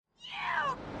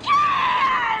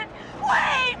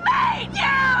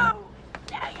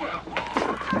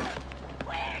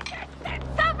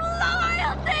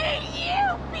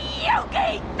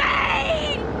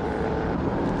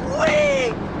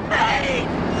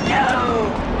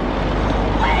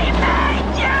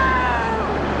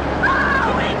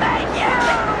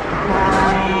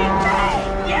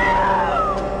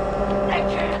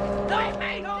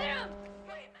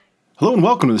Hello and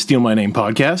welcome to the Steal My Name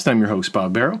podcast. I'm your host,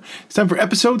 Bob Barrow. It's time for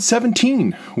episode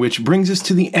 17, which brings us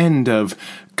to the end of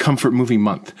Comfort Movie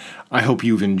Month. I hope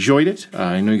you've enjoyed it.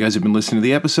 I know you guys have been listening to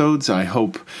the episodes. I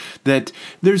hope that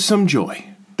there's some joy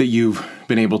that you've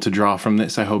been able to draw from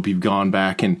this. I hope you've gone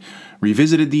back and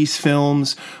revisited these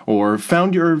films or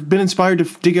been inspired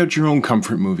to dig out your own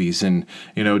comfort movies and,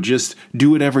 just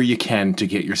do whatever you can to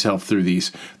get yourself through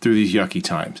these yucky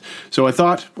times. So I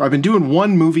thought I've been doing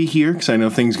one movie here because I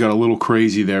know things got a little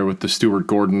crazy there with the Stuart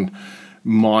Gordon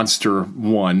Monster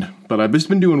one, but I've just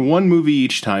been doing one movie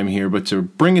each time here. But to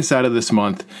bring us out of this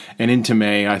month and into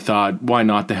May, I thought, why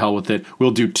not? The hell with it.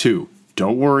 We'll do two.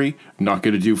 Don't worry, I'm not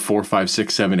going to do 4, 5,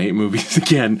 6, 7, 8 movies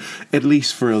again, at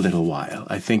least for a little while.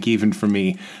 I think even for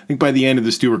me, by the end of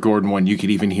the Stuart Gordon one, you could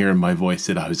even hear in my voice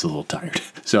that I was a little tired.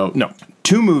 So, no,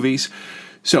 2 movies.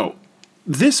 So,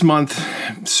 this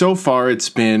month, so far, it's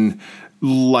been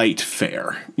light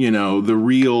fare. The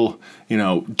real,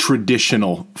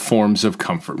 traditional forms of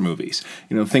comfort movies.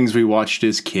 Things we watched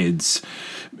as kids,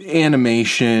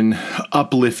 animation,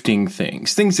 uplifting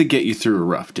things that get you through a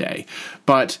rough day.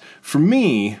 But for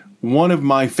me, one of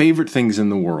my favorite things in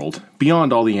the world,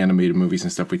 beyond all the animated movies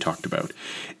and stuff we talked about,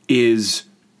 is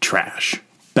trash.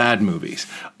 Bad movies.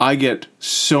 I get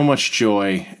so much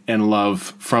joy and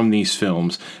love from these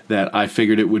films that I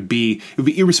figured it would be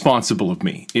irresponsible of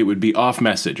me. It would be off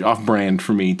message, off brand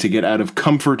for me to get out of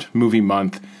Comfort Movie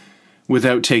Month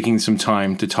without taking some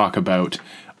time to talk about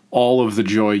all of the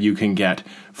joy you can get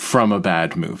from a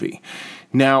bad movie.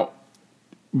 Now,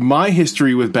 my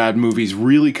history with bad movies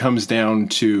really comes down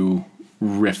to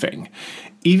riffing.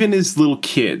 Even as little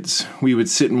kids, we would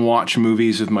sit and watch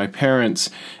movies with my parents,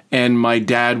 and my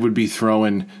dad would be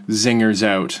throwing zingers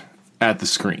out at the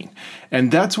screen. And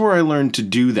that's where I learned to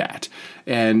do that.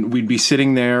 And we'd be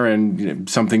sitting there and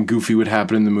something goofy would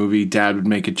happen in the movie. Dad would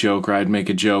make a joke or I'd make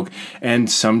a joke. And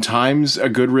sometimes a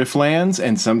good riff lands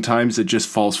and sometimes it just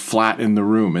falls flat in the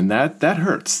room. And that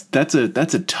hurts. That's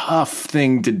a tough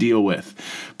thing to deal with.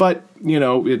 But,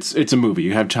 it's a movie.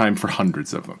 You have time for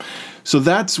hundreds of them. So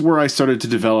that's where I started to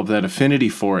develop that affinity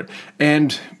for it.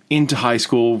 And into high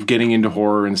school, getting into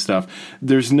horror and stuff,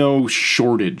 there's no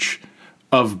shortage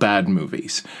of bad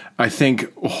movies. I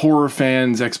think horror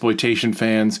fans, exploitation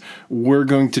fans, we're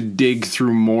going to dig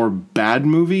through more bad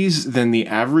movies than the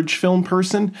average film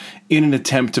person in an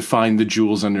attempt to find the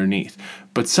jewels underneath.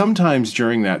 But sometimes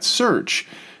during that search,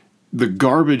 the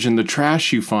garbage and the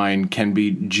trash you find can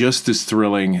be just as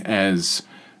thrilling as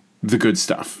the good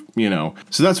stuff,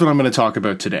 So that's what I'm going to talk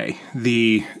about today.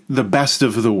 The best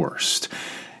of the worst.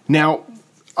 Now,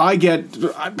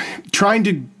 I'm trying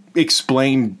to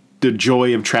explain the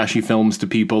joy of trashy films to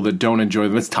people that don't enjoy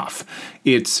them. It's tough.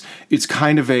 It's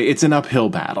an uphill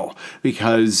battle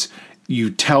because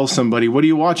you tell somebody, what are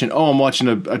you watching? Oh, I'm watching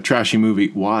a trashy movie.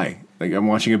 Why? I'm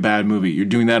watching a bad movie. You're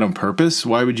doing that on purpose?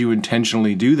 Why would you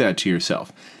intentionally do that to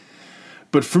yourself?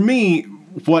 But for me,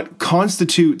 what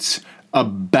constitutes a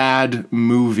bad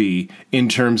movie in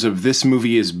terms of this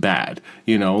movie is bad,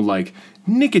 like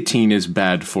nicotine is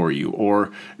bad for you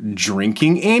or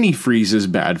drinking antifreeze is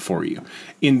bad for you.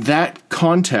 In that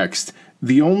context,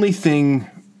 the only thing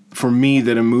for me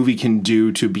that a movie can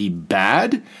do to be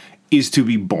bad is to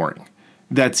be boring.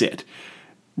 That's it.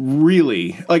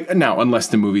 Really, now, unless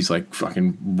the movie's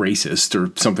fucking racist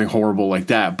or something horrible like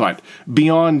that, but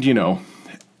beyond,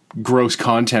 gross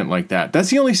content like that, that's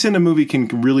the only sin a movie can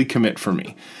really commit for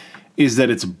me, is that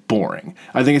it's boring.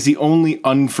 I think it's the only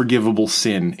unforgivable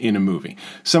sin in a movie.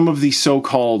 Some of the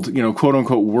so-called,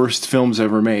 quote-unquote worst films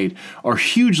ever made are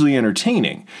hugely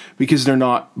entertaining because they're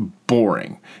not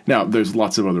boring. Now, there's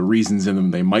lots of other reasons in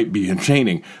them they might be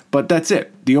entertaining, but that's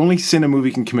it. The only sin a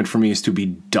movie can commit for me is to be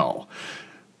dull.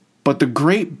 But the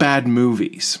great bad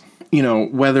movies,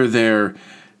 whether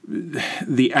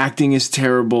the acting is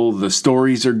terrible, the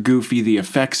stories are goofy, the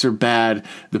effects are bad,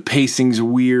 the pacing's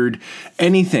weird,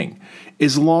 anything.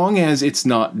 As long as it's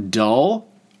not dull,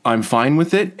 I'm fine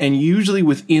with it. And usually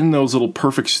within those little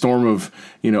perfect storm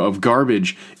of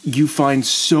garbage, you find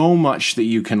so much that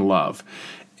you can love.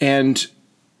 And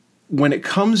when it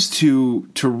comes to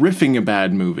riffing a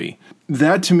bad movie,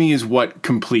 that to me is what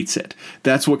completes it.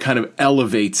 That's what kind of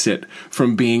elevates it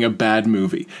from being a bad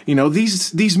movie.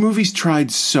 These movies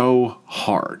tried so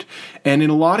hard. And in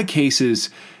a lot of cases,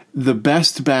 the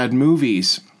best bad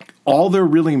movies, all they're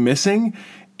really missing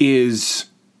is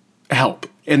help.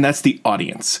 and that's the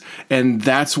audience. And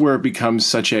that's where it becomes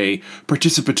such a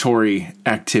participatory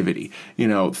activity.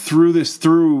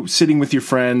 Through sitting with your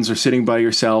friends or sitting by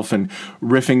yourself and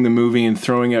riffing the movie and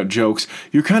throwing out jokes,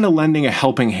 you're kind of lending a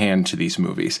helping hand to these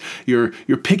movies. You're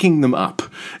picking them up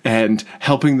and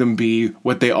helping them be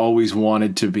what they always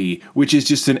wanted to be, which is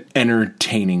just an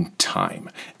entertaining time.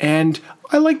 And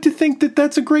I like to think that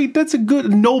that's a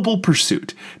good, noble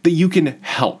pursuit, that you can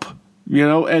help,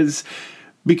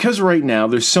 because right now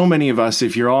there's so many of us,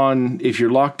 if you're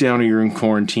locked down or you're in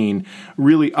quarantine,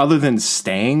 really, other than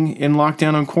staying in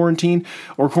lockdown on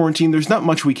quarantine, there's not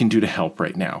much we can do to help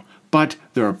right now. But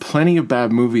there are plenty of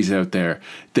bad movies out there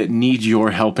that need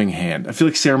your helping hand. I feel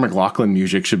like Sarah McLachlan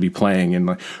music should be playing,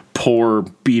 and poor,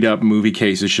 beat-up movie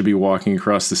cases should be walking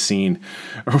across the scene,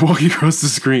 or walking across the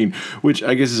screen, which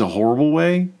I guess is a horrible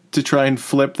way to try and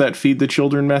flip that feed the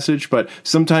children message. But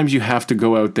sometimes you have to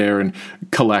go out there and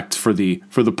collect for the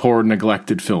poor,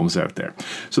 neglected films out there.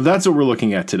 So that's what we're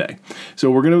looking at today. So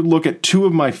we're going to look at two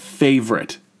of my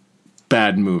favorite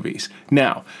bad movies.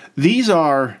 Now, these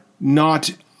are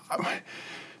not...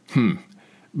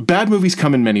 Bad movies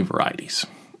come in many varieties,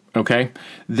 okay?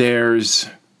 There's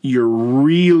your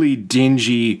really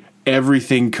dingy,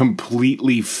 everything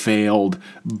completely failed,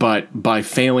 but by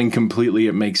failing completely,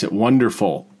 it makes it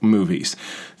wonderful movies.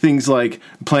 Things like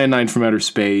Plan 9 from Outer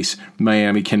Space,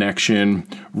 Miami Connection,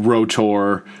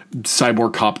 Rotor,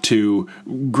 Cyborg Cop 2,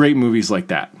 great movies like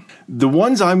that. The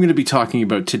ones I'm going to be talking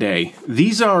about today,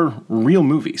 these are real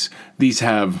movies. These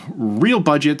have real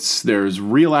budgets, there's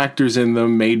real actors in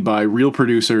them made by real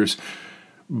producers,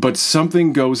 but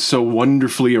something goes so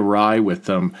wonderfully awry with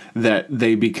them that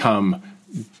they become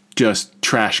just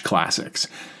trash classics.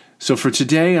 So for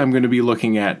today, I'm going to be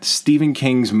looking at Stephen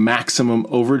King's Maximum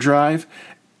Overdrive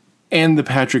and the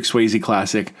Patrick Swayze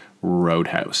classic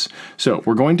Roadhouse. So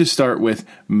we're going to start with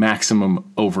Maximum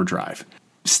Overdrive.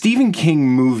 Stephen King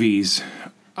movies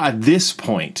at this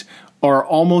point are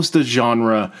almost a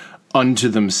genre unto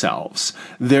themselves.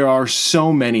 There are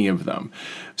so many of them,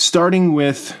 starting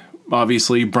with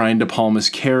obviously Brian De Palma's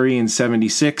Carrie in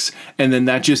 '76, and then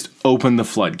that just opened the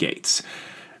floodgates.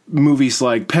 Movies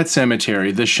like Pet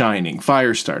Sematary, The Shining,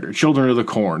 Firestarter, Children of the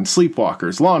Corn,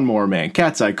 Sleepwalkers, Lawnmower Man,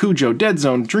 Cat's Eye, Cujo, Dead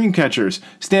Zone, Dreamcatchers,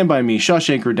 Stand By Me,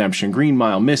 Shawshank Redemption, Green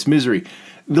Mile, Miss Misery.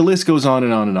 The list goes on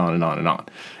and on and on and on and on.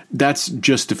 That's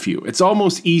just a few. It's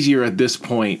almost easier at this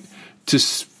point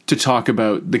to talk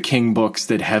about the King books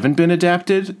that haven't been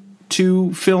adapted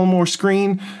to film or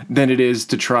screen than it is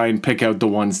to try and pick out the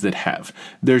ones that have.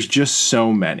 There's just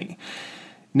so many.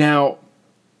 Now,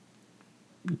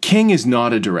 King is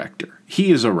not a director.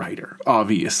 He is a writer,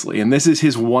 obviously, and this is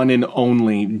his one and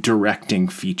only directing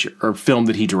feature or film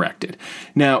that he directed.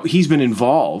 Now, he's been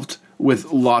involved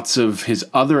with lots of his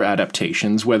other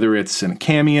adaptations, whether it's in a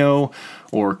cameo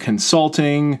or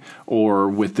consulting or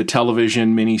with the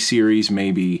television miniseries,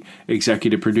 maybe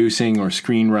executive producing or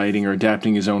screenwriting or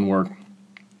adapting his own work.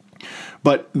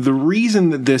 But the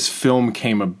reason that this film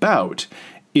came about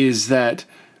is that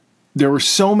there were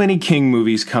so many King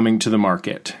movies coming to the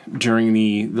market during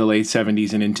the late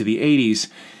 70s and into the 80s,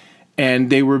 and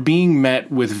they were being met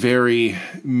with very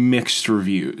mixed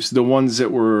reviews. The ones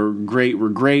that were great were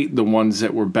great. The ones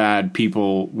that were bad,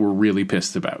 people were really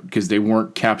pissed about because they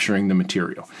weren't capturing the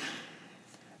material.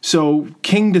 So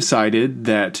King decided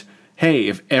that, hey,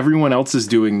 if everyone else is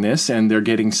doing this and they're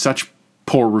getting such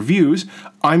poor reviews,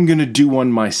 I'm going to do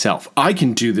one myself. I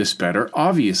can do this better.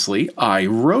 Obviously, I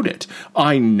wrote it.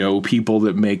 I know people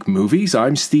that make movies.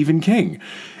 I'm Stephen King.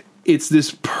 It's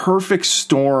this perfect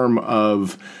storm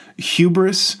of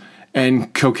hubris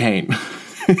and cocaine.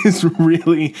 It's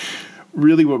really,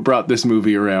 really what brought this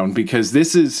movie around, because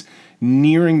this is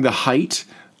nearing the height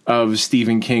of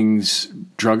Stephen King's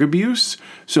drug abuse.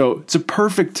 So it's a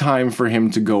perfect time for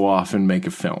him to go off and make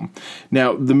a film.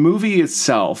 Now, the movie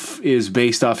itself is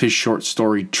based off his short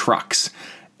story Trucks.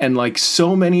 And like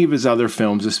so many of his other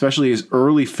films, especially his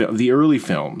the early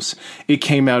films, it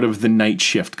came out of the Night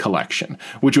Shift collection,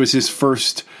 which was his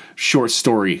first short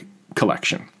story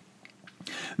collection.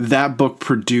 That book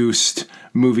produced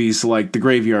movies like The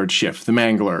Graveyard Shift, The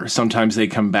Mangler, Sometimes They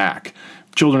Come Back,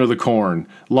 Children of the Corn,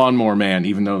 Lawnmower Man,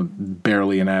 even though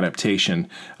barely an adaptation.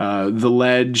 The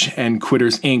Ledge and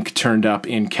Quitters Inc. turned up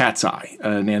in Cat's Eye,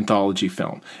 an anthology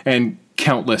film, and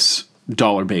countless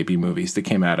Dollar Baby movies that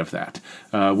came out of that,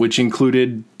 which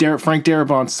included Frank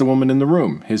Darabont's The Woman in the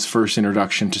Room, his first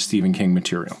introduction to Stephen King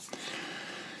material.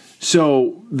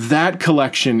 So that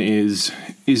collection is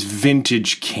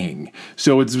vintage King.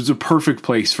 So it's a perfect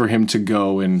place for him to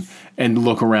go and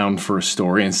look around for a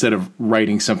story instead of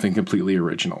writing something completely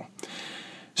original.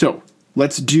 So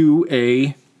let's do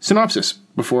a synopsis.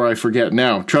 before I forget.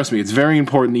 Now, trust me, it's very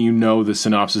important that you know the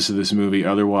synopsis of this movie.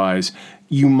 Otherwise,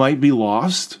 you might be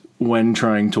lost when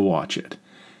trying to watch it.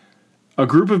 A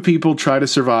group of people try to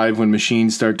survive when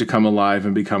machines start to come alive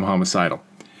and become homicidal.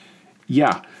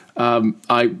 Yeah,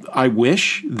 I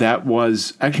wish that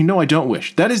was... Actually, no, I don't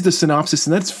wish. That is the synopsis,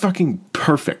 and that's fucking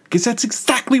perfect, because that's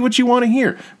exactly what you want to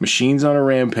hear. Machines on a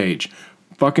rampage.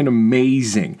 Fucking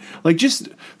amazing. Like, just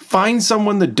find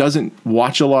someone that doesn't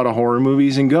watch a lot of horror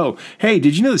movies and go, hey,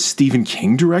 did you know that Stephen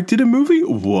King directed a movie?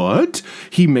 What?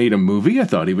 He made a movie? I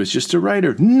thought he was just a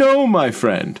writer. No, my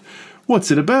friend. What's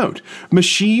it about?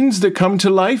 Machines that come to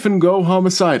life and go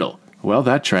homicidal. Well,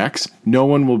 that tracks. No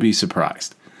one will be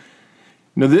surprised.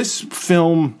 Now, this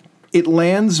film, it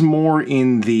lands more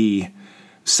in the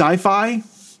sci-fi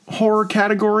horror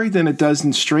category than it does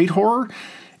in straight horror.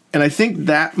 And I think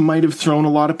that might have thrown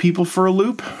a lot of people for a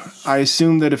loop. I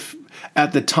assume that if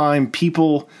at the time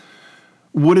people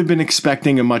would have been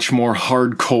expecting a much more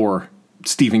hardcore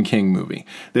Stephen King movie,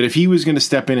 that if he was going to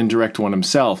step in and direct one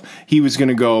himself, he was going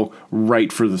to go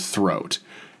right for the throat.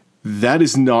 That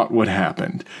is not what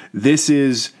happened. This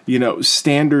is,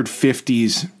 standard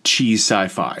 50s cheese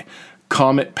sci-fi.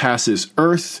 Comet passes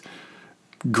Earth,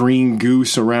 green goo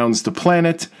surrounds the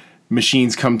planet,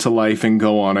 machines come to life and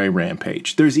go on a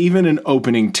rampage. There's even an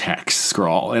opening text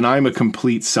scroll, and I'm a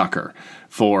complete sucker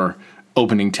for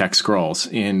opening text scrolls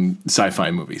in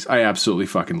sci-fi movies. I absolutely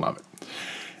fucking love it.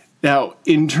 Now,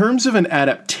 in terms of an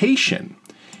adaptation,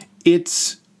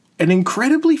 it's an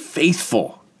incredibly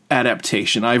faithful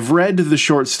adaptation. I've read the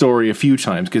short story a few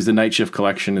times because the Night Shift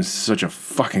Collection is such a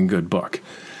fucking good book.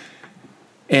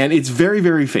 And it's very,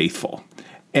 very faithful.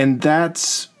 And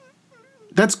that's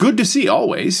good to see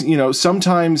always.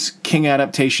 Sometimes King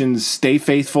adaptations stay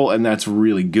faithful, and that's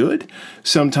really good.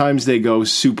 Sometimes they go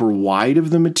super wide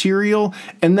of the material,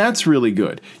 and that's really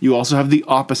good. You also have the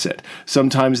opposite.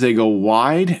 Sometimes they go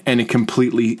wide, and it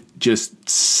completely just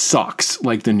sucks,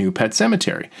 like the new Pet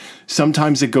Sematary.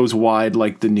 Sometimes it goes wide,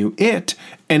 like the new It,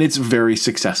 and it's a very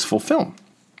successful film.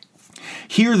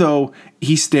 Here, though,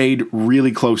 he stayed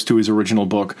really close to his original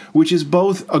book, which is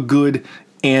both a good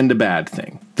and a bad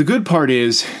thing. The good part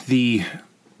is the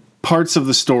parts of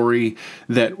the story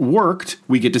that worked,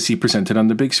 we get to see presented on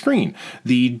the big screen.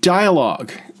 The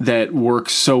dialogue that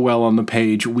works so well on the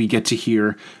page, we get to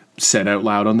hear said out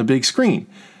loud on the big screen.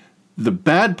 The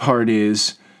bad part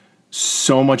is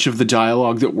so much of the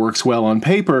dialogue that works well on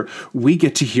paper, we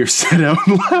get to hear said out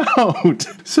loud.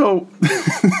 So...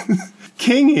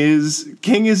 King is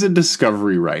a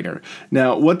discovery writer.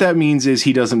 Now, what that means is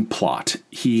he doesn't plot.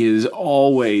 He has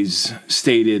always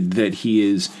stated that he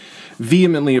is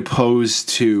vehemently opposed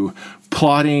to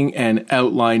plotting and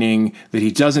outlining, that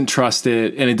he doesn't trust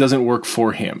it, and it doesn't work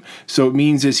for him. So it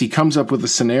means is he comes up with a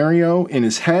scenario in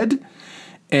his head,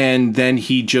 and then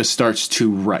he just starts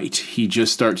to write. He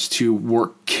just starts to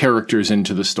work characters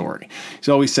into the story. He's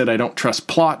always said, I don't trust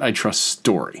plot, I trust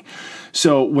story.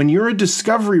 So when you're a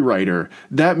discovery writer,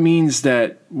 that means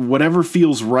that whatever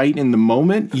feels right in the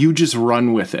moment, you just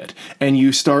run with it. And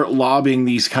you start lobbing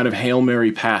these kind of Hail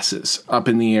Mary passes up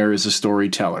in the air as a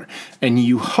storyteller. And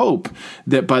you hope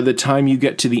that by the time you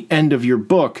get to the end of your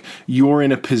book, you're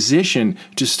in a position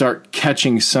to start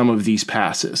catching some of these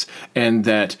passes and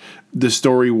that the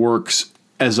story works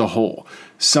as a whole.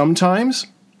 Sometimes,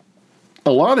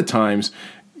 a lot of times,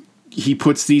 he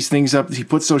puts these things up, he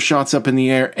puts those shots up in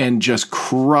the air and just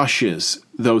crushes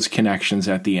those connections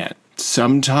at the end.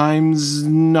 Sometimes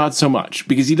not so much,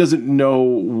 because he doesn't know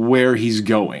where he's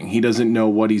going. He doesn't know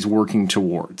what he's working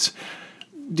towards.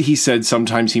 He said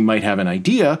sometimes he might have an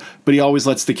idea, but he always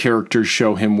lets the characters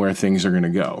show him where things are going to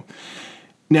go.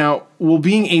 Now, while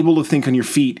being able to think on your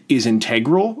feet is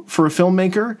integral for a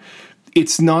filmmaker,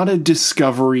 it's not a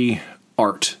discovery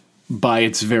art by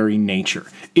its very nature.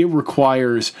 It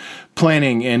requires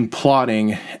planning and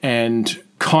plotting and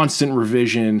constant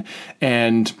revision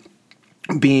and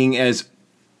being as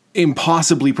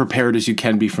impossibly prepared as you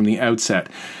can be from the outset.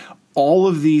 All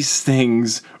of these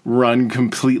things run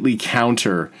completely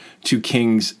counter to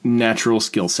King's natural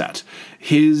skill set.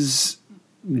 His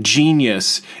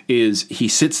genius is he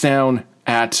sits down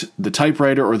at the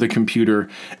typewriter or the computer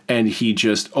and he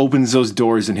just opens those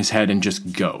doors in his head and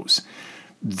just goes.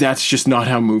 That's just not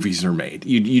how movies are made.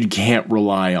 You can't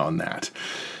rely on that.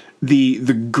 The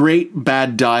great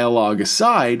bad dialogue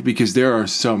aside, because there are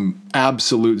some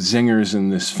absolute zingers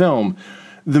in this film,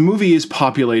 the movie is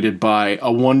populated by a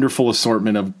wonderful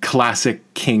assortment of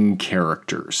classic King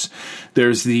characters.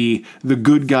 There's the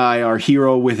good guy, our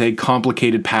hero with a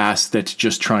complicated past that's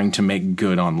just trying to make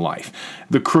good on life.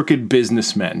 The crooked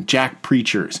businessmen, jack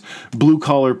preachers,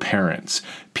 blue-collar parents,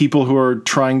 people who are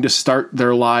trying to start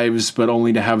their lives but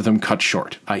only to have them cut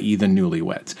short, i.e. the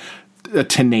newlyweds. A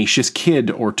tenacious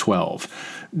kid or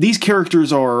 12. These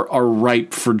characters are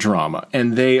ripe for drama,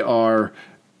 and they are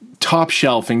top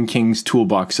shelf in King's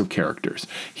toolbox of characters.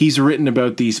 He's written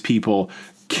about these people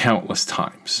countless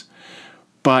times.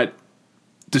 But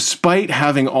despite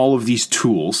having all of these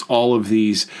tools, all of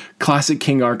these classic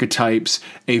King archetypes,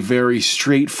 a very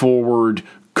straightforward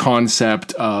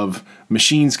concept of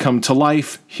machines come to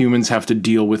life, humans have to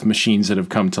deal with machines that have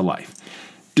come to life.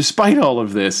 Despite all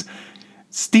of this,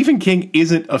 Stephen King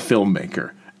isn't a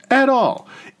filmmaker at all.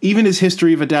 Even his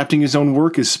history of adapting his own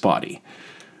work is spotty.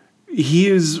 He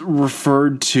is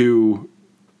referred to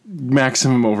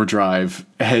Maximum Overdrive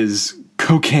as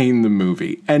Cocaine the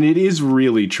movie, and it is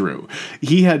really true.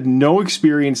 He had no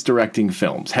experience directing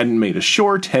films, hadn't made a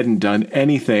short, hadn't done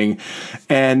anything,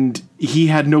 and he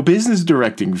had no business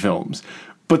directing films.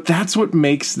 But that's what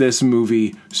makes this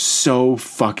movie so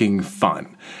fucking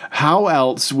fun. How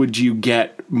else would you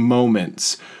get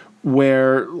moments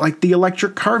where, like, the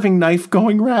electric carving knife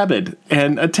going rabid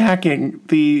and attacking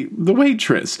the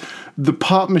waitress, the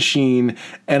pop machine,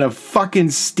 and a fucking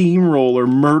steamroller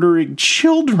murdering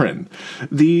children,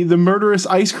 the murderous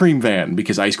ice cream van,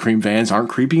 because ice cream vans aren't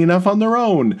creepy enough on their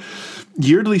own,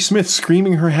 Yeardley Smith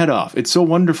screaming her head off. It's so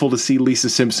wonderful to see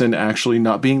Lisa Simpson actually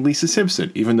not being Lisa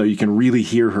Simpson, even though you can really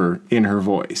hear her in her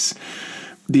voice.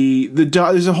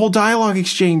 There's a whole dialogue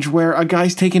exchange where a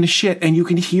guy's taking a shit and you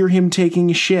can hear him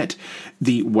taking a shit.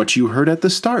 What you heard at the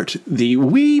start,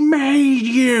 "We made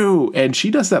you," and she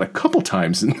does that a couple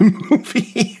times in the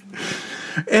movie,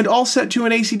 and all set to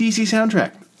an AC/DC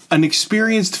soundtrack. An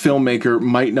experienced filmmaker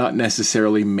might not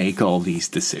necessarily make all these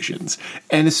decisions,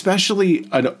 and especially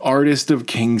an artist of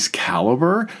King's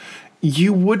caliber,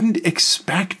 you wouldn't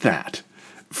expect that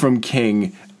from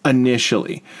King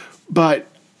initially, but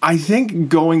I think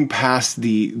going past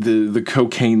the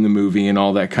Cocaine the movie and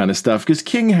all that kind of stuff, because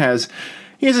King has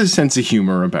a sense of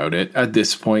humor about it at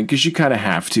this point, because you kind of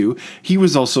have to. He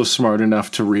was also smart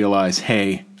enough to realize,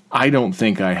 hey, I don't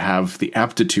think I have the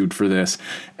aptitude for this,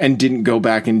 and didn't go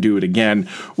back and do it again,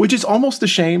 which is almost a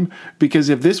shame, because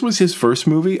if this was his first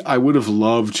movie, I would have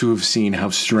loved to have seen how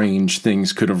strange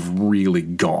things could have really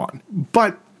gone.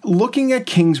 But looking at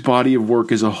King's body of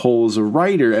work as a whole as a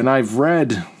writer, and I've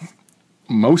read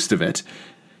most of it,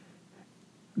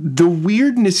 the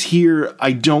weirdness here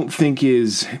I don't think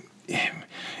it's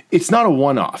not a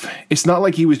one-off. It's not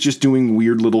like he was just doing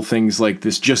weird little things like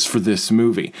this just for this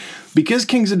movie. Because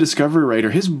King's a discovery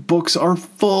writer, his books are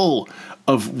full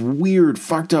of weird,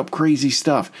 fucked up, crazy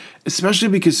stuff, especially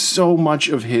because so much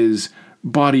of his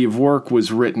body of work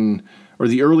was written, or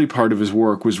the early part of his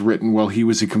work was written while he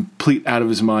was a complete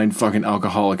out-of-his-mind fucking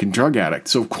alcoholic and drug addict.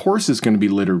 So of course it's going to be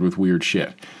littered with weird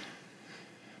shit.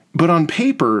 But on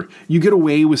paper, you get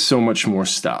away with so much more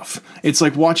stuff. It's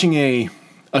like watching a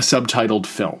subtitled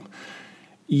film.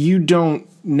 You don't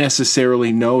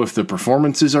necessarily know if the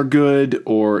performances are good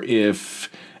or if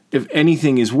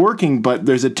anything is working, but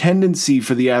there's a tendency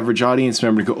for the average audience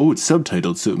member to go, oh, it's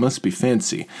subtitled, so it must be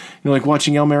fancy. You know, like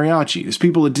watching El Mariachi. There's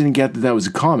people that didn't get that was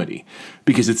a comedy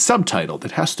because it's subtitled.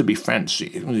 It has to be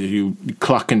fancy. You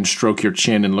cluck and stroke your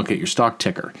chin and look at your stock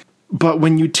ticker. But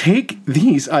when you take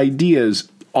these ideas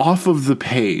off of the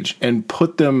page and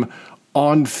put them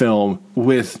on film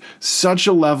with such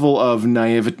a level of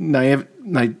naivete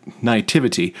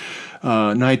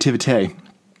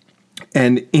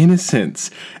and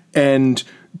innocence and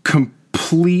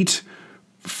complete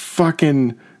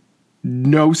fucking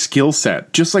no skill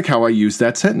set, just like how I use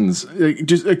that sentence,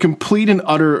 just a complete and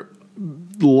utter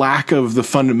lack of the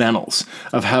fundamentals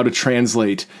of how to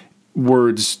translate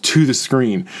words to the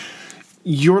screen,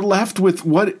 you're left with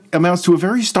what amounts to a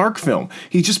very stark film.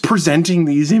 He's just presenting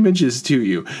these images to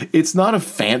you. It's not a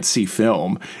fancy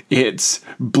film. It's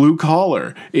blue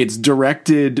collar. It's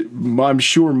directed, I'm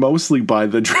sure, mostly by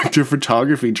the director of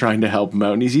photography trying to help him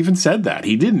out. And he's even said that.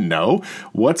 He didn't know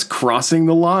what's crossing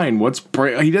the line.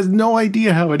 He has no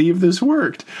idea how any of this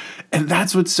worked. And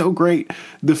that's what's so great.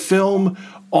 The film,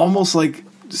 almost like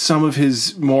some of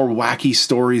his more wacky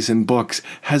stories and books,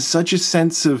 has such a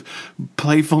sense of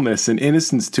playfulness and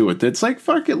innocence to it that's like,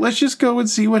 fuck it, let's just go and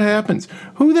see what happens.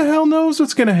 Who the hell knows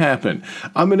what's going to happen?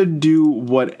 I'm going to do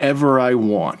whatever I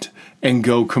want. and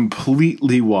go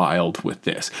completely wild with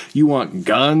this. You want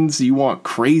guns? You want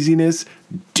craziness?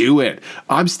 Do it.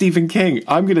 I'm Stephen King.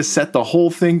 I'm going to set the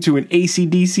whole thing to an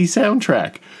AC/DC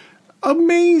soundtrack.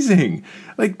 Amazing.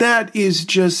 Like, that is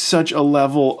just such a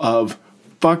level of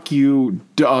fuck you,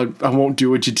 I won't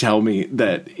do what you tell me,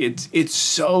 that it's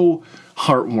so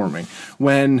heartwarming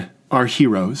when our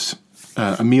heroes,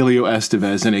 Emilio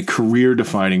Estevez, in a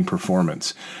career-defining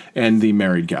performance, and the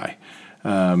married guy.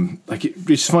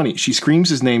 It's funny. She screams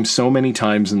his name so many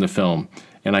times in the film,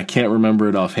 and I can't remember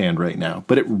it offhand right now,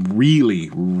 but it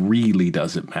really, really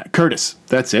doesn't matter. Curtis,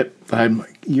 that's it. I'm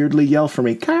yearly yell for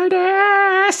me,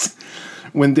 Curtis,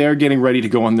 when they're getting ready to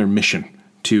go on their mission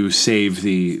to save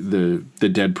the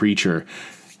dead preacher.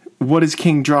 What does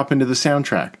King drop into the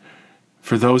soundtrack?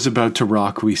 For those about to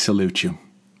rock, we salute you.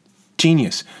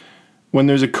 Genius. When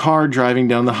there's a car driving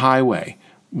down the highway,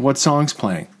 what song's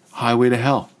playing? Highway to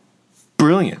Hell.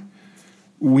 Brilliant.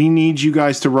 We need you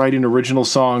guys to write an original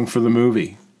song for the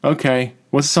movie. Okay.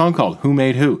 What's the song called? Who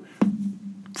Made Who?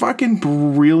 Fucking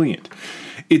brilliant.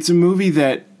 It's a movie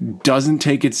that doesn't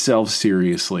take itself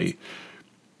seriously,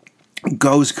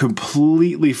 goes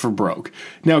completely for broke.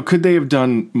 Now, could they have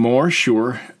done more?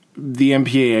 Sure. The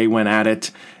MPAA went at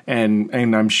it, and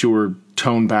I'm sure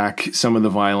toned back some of the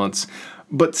violence.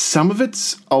 But some of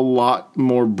it's a lot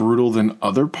more brutal than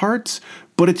other parts,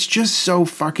 but it's just so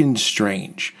fucking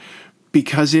strange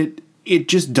because it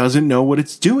just doesn't know what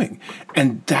it's doing.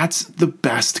 And that's the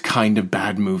best kind of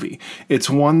bad movie. It's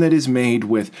one that is made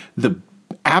with the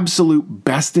absolute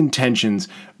best intentions,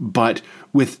 but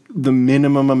with the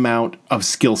minimum amount of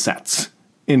skill sets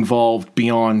involved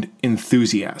beyond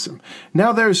enthusiasm.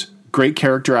 Now, there's great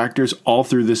character actors all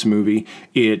through this movie.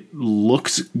 It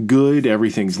looks good.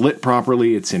 Everything's lit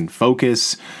properly. It's in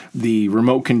focus. The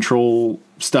remote control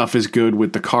stuff is good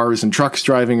with the cars and trucks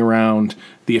driving around.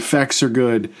 The effects are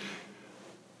good.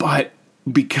 But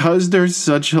because there's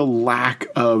such a lack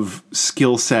of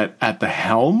skill set at the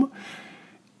helm,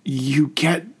 you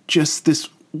get just this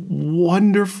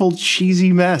wonderful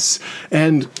cheesy mess.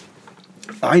 And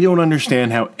I don't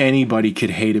understand how anybody could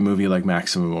hate a movie like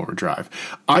Maximum Overdrive.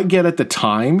 I get at the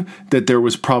time that there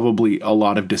was probably a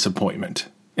lot of disappointment,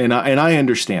 and I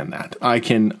understand that. I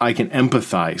can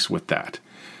empathize with that.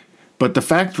 But the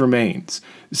fact remains,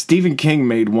 Stephen King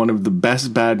made one of the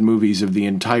best bad movies of the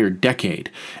entire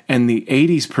decade, and the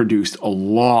 80s produced a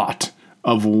lot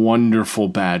of wonderful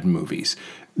bad movies.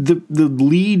 The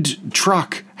lead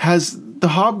truck has the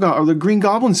Hobgoblin or the Green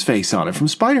Goblin's face on it from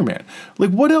Spider-Man.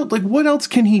 What else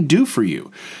can he do for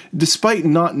you? Despite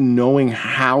not knowing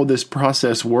how this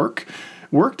process worked,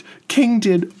 King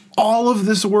did all of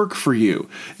this work for you.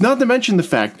 Not to mention the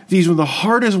fact these were the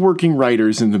hardest working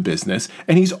writers in the business,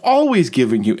 and he's always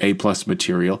giving you A+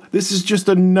 material. This is just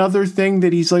another thing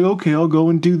that he's like, okay, I'll go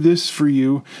and do this for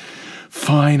you.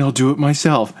 Fine, I'll do it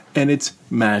myself. And it's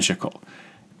magical.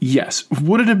 Yes,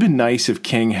 would it have been nice if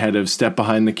King had have stepped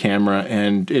behind the camera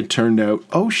and it turned out,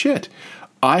 oh shit,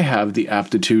 I have the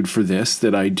aptitude for this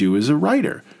that I do as a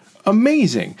writer.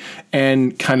 Amazing.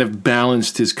 And kind of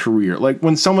balanced his career. Like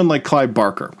when someone like Clive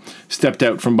Barker stepped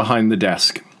out from behind the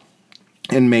desk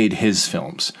and made his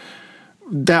films.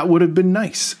 That would have been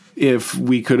nice if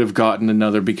we could have gotten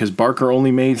another, because Barker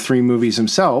only made 3 movies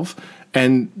himself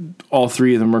and all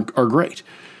 3 of them are great.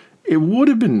 It would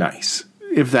have been nice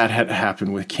if that had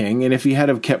happened with King, and if he had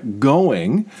have kept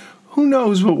going, who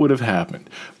knows what would have happened.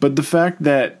 But the fact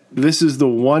that this is the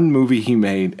one movie he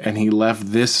made and he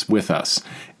left this with us,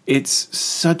 it's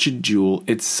such a jewel.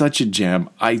 It's such a gem.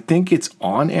 I think it's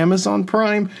on Amazon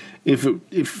Prime. If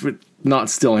it not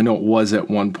still, I know it was at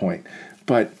one point,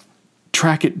 but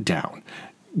track it down.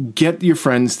 Get your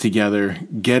friends together.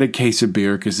 Get a case of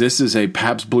beer, because this is a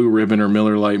Pabst Blue Ribbon or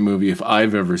Miller Lite movie if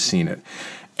I've ever seen it.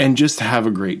 And just have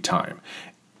a great time.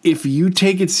 If you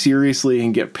take it seriously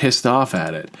and get pissed off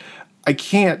at it, I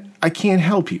can't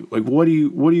help you. Like, what do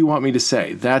you want me to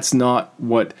say? That's not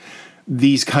what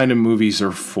these kind of movies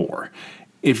are for.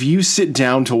 If you sit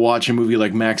down to watch a movie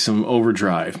like Maximum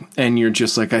Overdrive and you're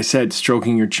just, like I said,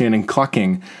 stroking your chin and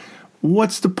clucking,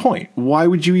 what's the point? Why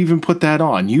would you even put that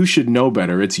on? You should know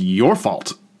better. It's your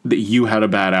fault that you had a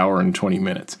bad hour and 20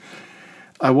 minutes.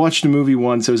 I watched a movie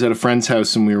once. I was at a friend's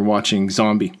house and we were watching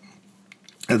Zombie,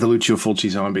 the Lucio Fulci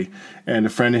Zombie, and a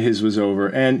friend of his was over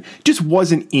and just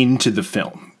wasn't into the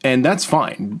film. And that's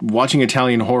fine. Watching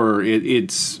Italian horror,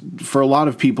 it's for a lot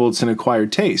of people, it's an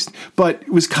acquired taste, but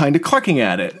was kind of clucking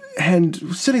at it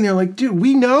and sitting there like, dude,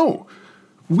 we know.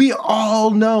 We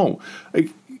all know. Like,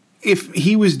 if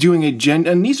he was doing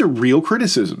and these are real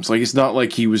criticisms, like it's not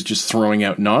like he was just throwing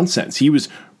out nonsense. He was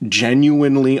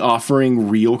genuinely offering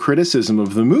real criticism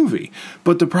of the movie.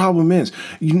 But the problem is,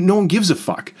 no one gives a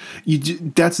fuck.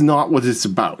 That's not what it's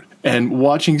about. And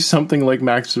watching something like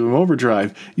Maximum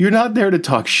Overdrive, you're not there to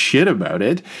talk shit about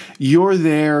it. You're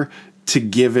there to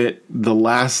give it the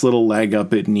last little leg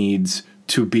up it needs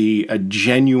to be a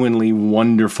genuinely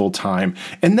wonderful time.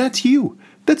 And that's you.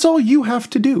 That's all you have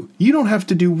to do. You don't have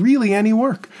to do really any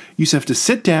work. You just have to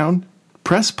sit down,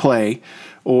 press play,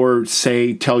 or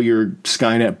tell your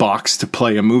Skynet box to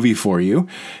play a movie for you.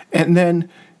 And then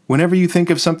whenever you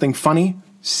think of something funny,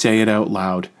 say it out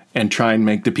loud and try and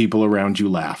make the people around you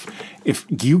laugh. If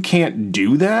you can't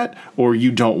do that or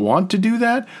you don't want to do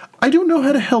that, I don't know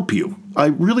how to help you. I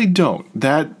really don't.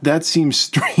 That seems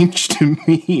strange to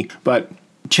me. But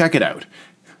check it out.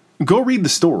 Go read the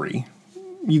story.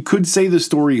 You could say the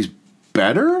story's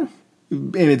better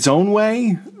in its own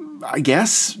way. I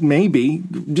guess, maybe.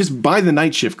 Just buy the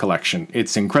Night Shift collection.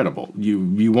 It's incredible.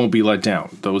 You won't be let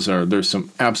down. There's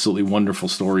some absolutely wonderful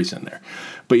stories in there.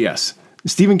 But yes,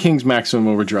 Stephen King's Maximum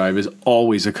Overdrive is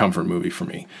always a comfort movie for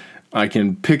me. I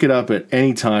can pick it up at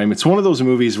any time. It's one of those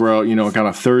movies where, kind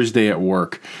of Thursday at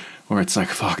work, where it's like,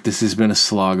 fuck, this has been a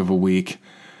slog of a week.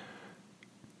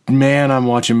 Man, I'm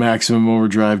watching Maximum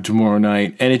Overdrive tomorrow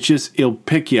night, and it'll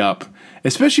pick you up,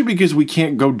 especially because we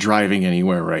can't go driving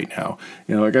anywhere right now.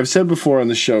 Like I've said before on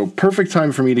the show, perfect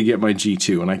time for me to get my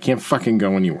G2, and I can't fucking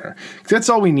go anywhere. That's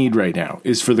all we need right now,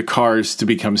 is for the cars to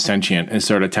become sentient and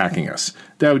start attacking us.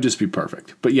 That would just be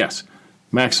perfect. But yes,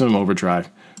 Maximum Overdrive,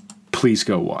 please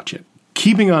go watch it.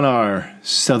 Keeping on our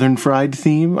Southern Fried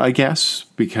theme, I guess,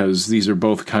 because these are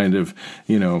both kind of,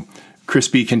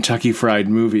 crispy Kentucky Fried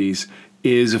movies,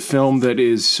 is a film that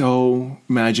is so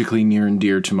magically near and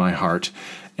dear to my heart,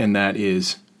 and that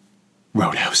is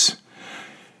Roadhouse.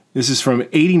 This is from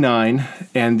 '89,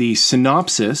 and the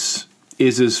synopsis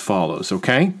is as follows,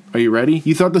 okay? Are you ready?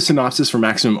 You thought the synopsis for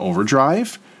Maximum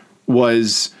Overdrive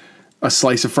was a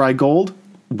slice of fried gold?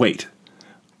 Wait.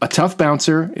 A tough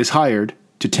bouncer is hired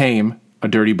to tame a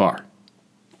dirty bar.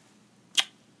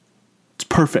 It's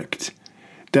perfect.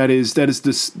 That is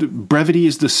brevity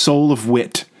is the soul of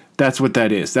wit. That's what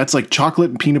that is. That's like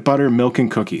chocolate and peanut butter, milk and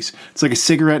cookies. It's like a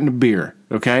cigarette and a beer,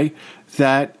 okay?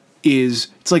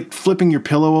 It's like flipping your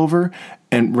pillow over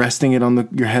and resting it on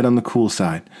your head on the cool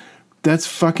side. That's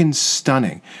fucking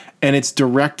stunning. And it's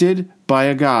directed by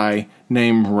a guy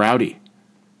named Rowdy.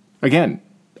 Again,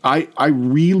 I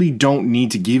really don't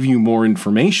need to give you more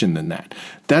information than that.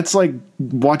 That's like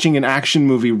watching an action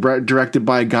movie directed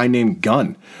by a guy named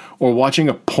Gunn, or watching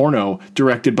a porno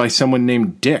directed by someone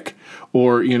named Dick,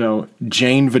 or,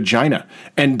 Jane Vagina.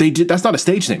 And that's not a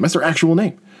stage name. That's their actual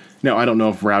name. Now, I don't know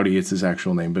if Rowdy is his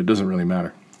actual name, but it doesn't really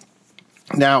matter.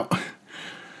 Now,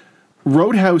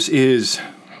 Roadhouse is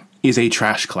a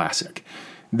trash classic.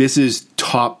 This is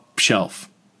top shelf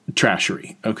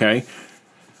trashery, okay?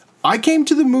 I came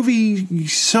to the movie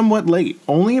somewhat late,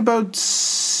 only about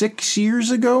 6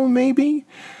 years ago, maybe.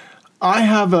 I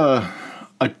have a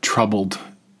troubled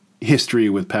history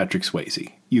with Patrick Swayze,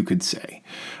 you could say.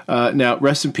 Now,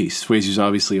 rest in peace. Swayze's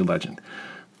obviously a legend.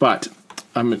 But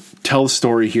I'm going to tell a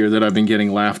story here that I've been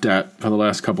getting laughed at for the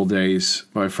last couple days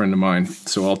by a friend of mine.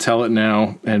 So I'll tell it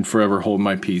now and forever hold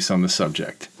my peace on the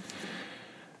subject.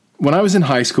 When I was in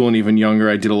high school and even younger,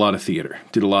 I did a lot of theater,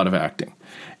 did a lot of acting.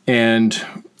 And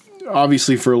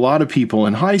obviously for a lot of people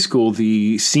in high school,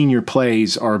 the senior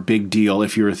plays are a big deal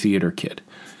if you're a theater kid.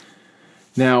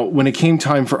 Now, when it came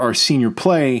time for our senior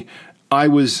play, I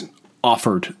was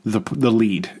offered the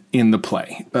lead in the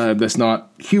play. That's not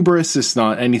hubris. It's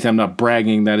not anything. I'm not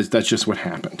bragging. That's just what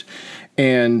happened.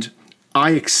 And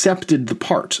I accepted the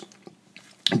part.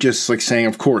 Just like saying,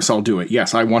 of course, I'll do it.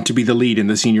 Yes, I want to be the lead in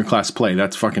the senior class play.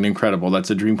 That's fucking incredible. That's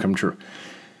a dream come true.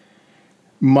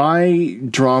 My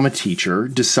drama teacher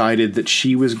decided that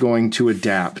she was going to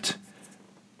adapt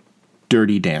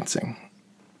Dirty Dancing.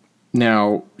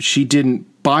 Now, she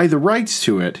didn't buy the rights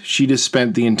to it. She just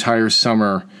spent the entire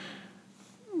summer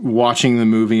watching the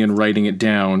movie and writing it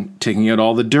down, taking out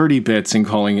all the dirty bits and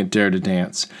calling it Dare to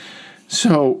Dance.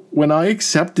 So when I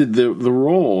accepted the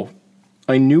role,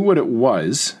 I knew what it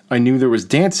was. I knew there was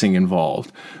dancing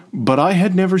involved, but I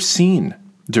had never seen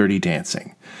Dirty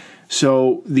Dancing.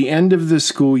 So the end of the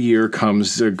school year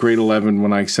comes, grade 11,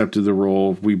 when I accepted the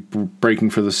role. We were breaking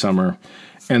for the summer,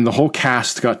 and the whole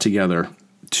cast got together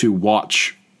to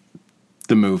watch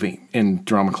the movie in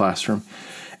drama classroom.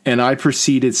 And I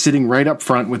proceeded, sitting right up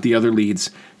front with the other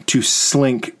leads, to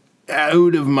slink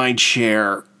out of my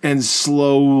chair and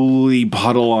slowly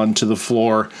puddle onto the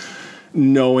floor,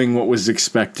 knowing what was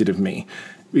expected of me.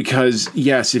 Because,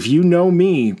 yes, if you know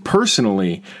me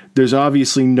personally, there's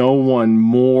obviously no one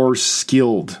more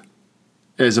skilled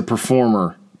as a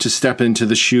performer to step into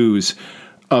the shoes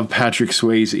of Patrick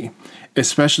Swayze,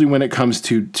 especially when it comes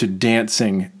to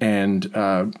dancing and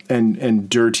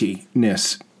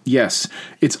dirtiness. Yes,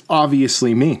 it's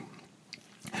obviously me.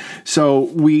 So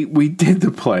we did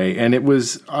the play, and it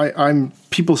was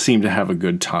people seem to have a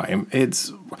good time.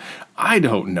 I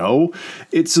don't know.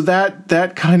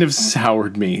 That kind of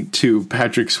soured me to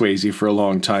Patrick Swayze for a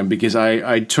long time, because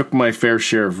I took my fair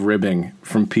share of ribbing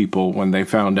from people when they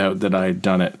found out that I had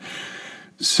done it.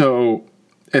 So,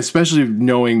 especially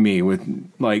knowing me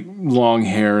with like long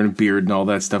hair and a beard and all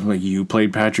that stuff, I'm like, you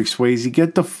played Patrick Swayze?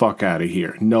 Get the fuck out of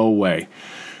here. No way.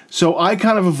 So I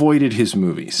kind of avoided his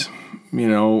movies. You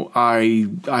know, I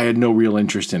had no real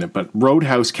interest in it, but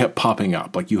Roadhouse kept popping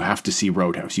up. Like, you have to see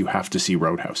Roadhouse. You have to see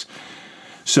Roadhouse.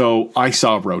 So I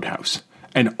saw Roadhouse,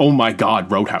 and oh my God,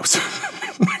 Roadhouse.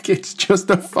 Like, it's just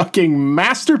a fucking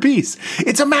masterpiece.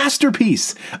 It's a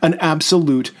masterpiece. An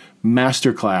absolute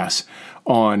masterclass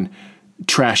on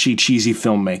trashy, cheesy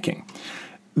filmmaking.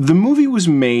 The movie was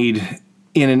made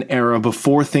in an era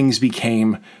before things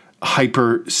became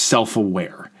hyper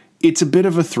self-aware. It's a bit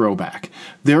of a throwback.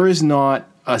 There is not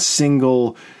a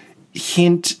single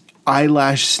hint,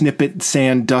 eyelash snippet,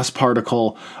 sand, dust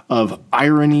particle of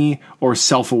irony or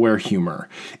self-aware humor.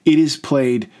 It is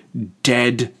played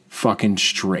dead fucking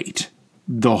straight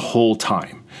the whole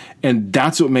time. And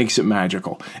that's what makes it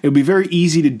magical. It would be very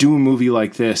easy to do a movie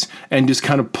like this and just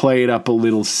kind of play it up a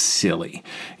little silly,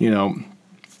 you know,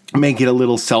 make it a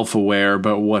little self-aware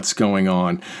about what's going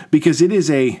on, because it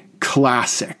is a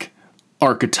classic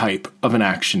archetype of an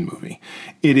action movie.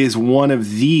 It is one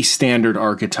of the standard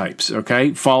archetypes,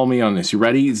 okay? Follow me on this. You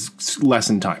ready? It's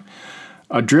lesson time.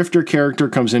 A drifter character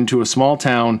comes into a small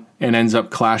town and ends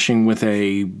up clashing with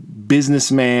a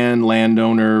businessman,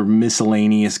 landowner,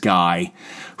 miscellaneous guy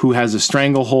who has a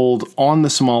stranglehold on the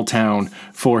small town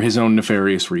for his own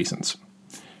nefarious reasons.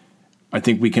 I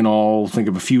think we can all think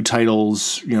of a few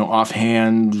titles, you know,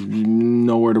 offhand: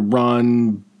 Nowhere to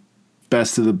Run,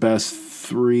 Best of the Best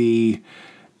 3,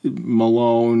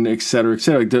 Malone, etc.,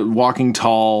 etc. Like the Walking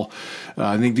Tall.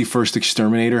 I think the first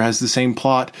Exterminator has the same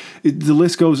plot. The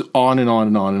list goes on and on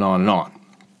and on and on and on.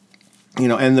 You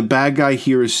know, and the bad guy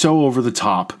here is so over the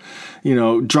top. You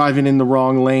know, driving in the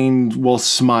wrong lane while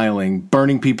smiling,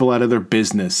 burning people out of their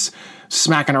business,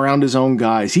 smacking around his own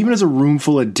guys. He even has a room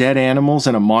full of dead animals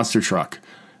and a monster truck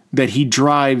that he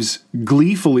drives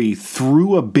gleefully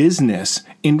through a business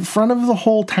in front of the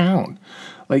whole town.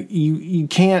 Like, you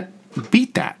can't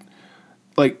beat that.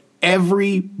 Like,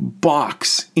 every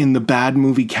box in the bad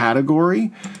movie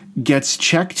category gets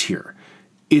checked here.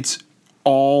 It's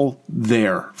all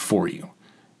there for you.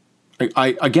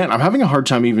 Again, I'm having a hard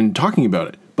time even talking about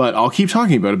it, but I'll keep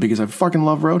talking about it because I fucking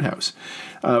love Roadhouse.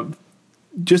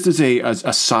 Just as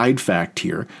a side fact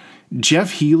here,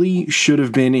 Jeff Healey should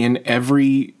have been in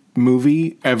every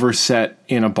movie ever set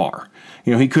in a bar.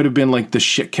 You know, he could have been like the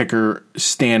shit kicker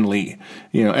Stan Lee.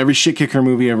 You know, every shit kicker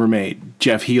movie ever made,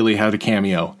 Jeff Healey had a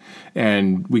cameo.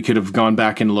 And we could have gone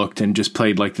back and looked and just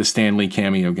played like the Stan Lee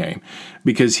cameo game.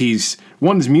 Because his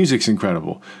music's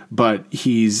incredible, but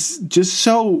he's just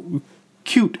so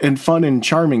cute and fun and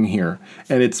charming here.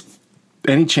 And it's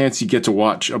any chance you get to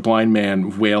watch a blind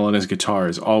man wail on his guitar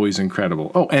is always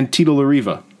incredible. Oh, and Tito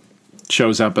Larriva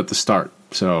shows up at the start.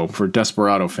 So for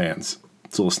Desperado fans,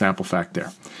 it's a little Snapple fact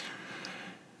there.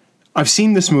 I've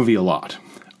seen this movie a lot.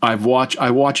 I watch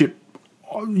it,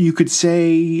 you could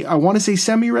say, I want to say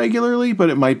semi-regularly, but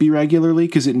it might be regularly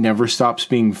because it never stops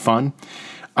being fun.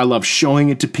 I love showing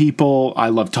it to people. I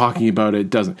love talking about it. It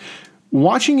doesn't.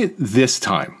 Watching it this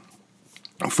time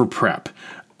for prep,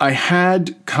 I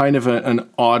had kind of an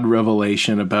odd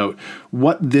revelation about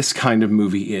what this kind of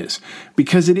movie is,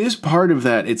 because it is part of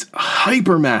that. It's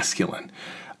hyper masculine.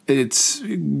 It's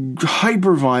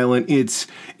hyper violent. It's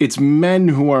men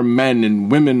who are men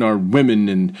and women are women,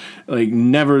 and like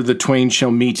never the twain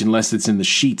shall meet unless it's in the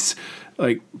sheets.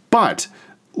 Like, but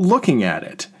looking at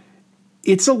it,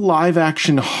 it's a live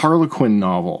action Harlequin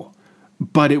novel,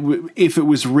 but if it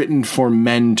was written for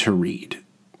men to read.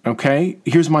 Okay,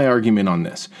 here's my argument on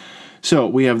this. So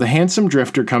we have the handsome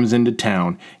drifter comes into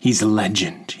town. He's a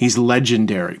legend. He's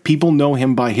legendary. People know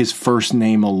him by his first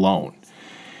name alone.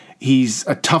 He's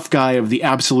a tough guy of the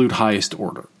absolute highest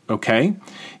order, okay?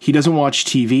 He doesn't watch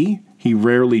TV. He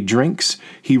rarely drinks.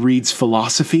 He reads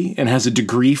philosophy and has a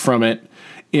degree from it,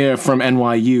 from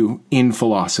NYU in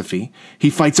philosophy. He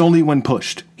fights only when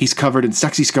pushed. He's covered in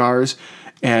sexy scars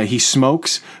He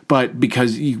smokes, but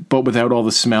without all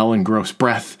the smell and gross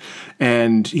breath.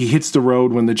 And he hits the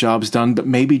road when the job's done, but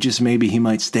maybe, just maybe, he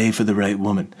might stay for the right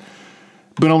woman.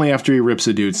 But only after he rips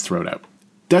a dude's throat out.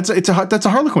 That's a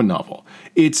Harlequin novel.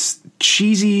 It's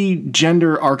cheesy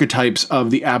gender archetypes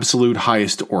of the absolute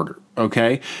highest order,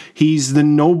 okay? He's the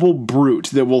noble brute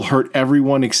that will hurt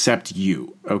everyone except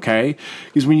you, okay?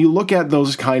 Because when you look at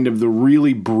those kind of the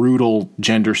really brutal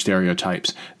gender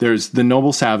stereotypes, there's the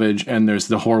noble savage and there's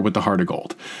the whore with the heart of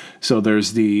gold. So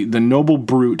there's the noble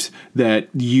brute that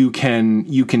you can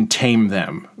tame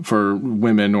them, for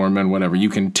women or men, whatever. You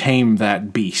can tame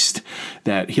that beast,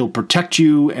 that he'll protect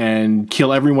you and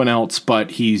kill everyone else,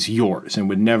 but he's yours and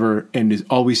would never, and is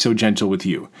always so gentle with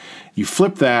you. You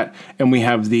flip that, and we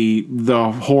have the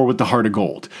whore with the heart of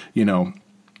gold. You know,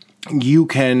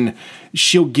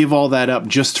 she'll give all that up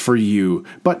just for you,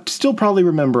 but still probably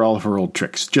remember all of her old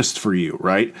tricks just for you,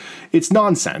 right? It's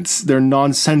nonsense. They're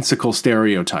nonsensical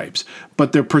stereotypes,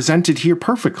 but they're presented here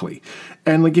perfectly.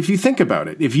 And like, if you think about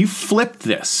it, if you flipped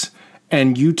this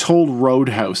and you told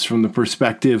Roadhouse from the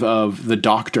perspective of the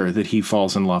doctor that he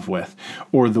falls in love with,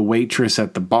 or the waitress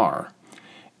at the bar,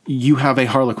 you have a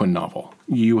Harlequin novel.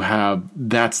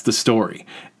 That's the story.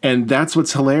 And that's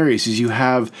what's hilarious, is you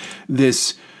have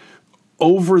this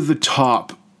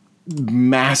over-the-top,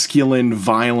 masculine,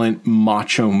 violent,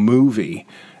 macho movie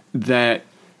that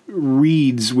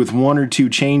reads with one or two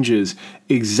changes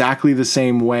exactly the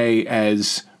same way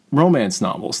as romance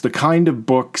novels. The kind of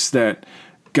books that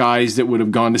guys that would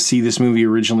have gone to see this movie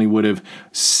originally would have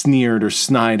sneered or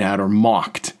snide at or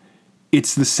mocked.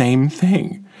 It's the same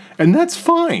thing. And that's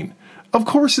fine. Of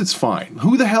course it's fine.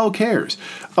 Who the hell cares?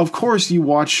 Of course you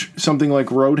watch something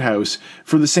like Roadhouse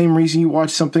for the same reason you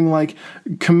watch something like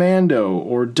Commando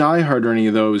or Die Hard or any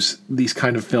of these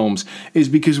kind of films, is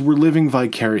because we're living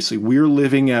vicariously. We're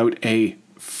living out a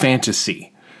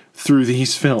fantasy through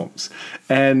these films.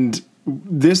 And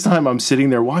this time I'm sitting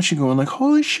there watching going like,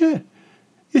 holy shit,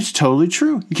 it's totally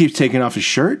true. He keeps taking off his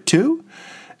shirt too.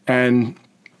 And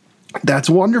that's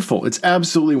wonderful. It's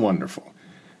absolutely wonderful.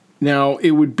 Now,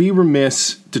 it would be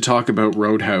remiss to talk about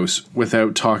Roadhouse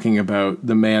without talking about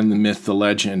the man, the myth, the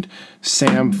legend,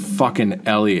 Sam fucking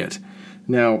Elliott.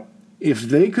 Now, if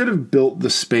they could have built the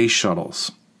space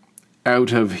shuttles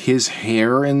out of his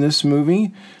hair in this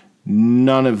movie,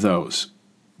 none of those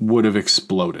would have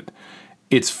exploded.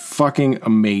 It's fucking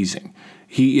amazing.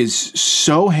 He is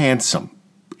so handsome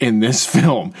in this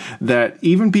film that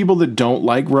even people that don't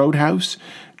like Roadhouse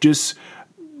just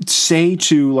say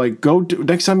to, like,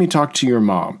 next time you talk to your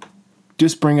mom,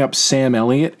 just bring up Sam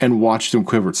Elliott and watch them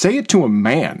quiver. Say it to a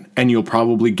man, and you'll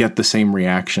probably get the same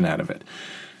reaction out of it.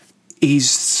 He's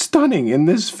stunning in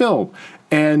this film,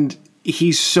 and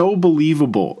he's so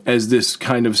believable as this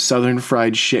kind of southern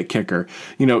fried shit kicker,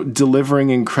 you know,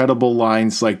 delivering incredible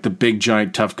lines like the big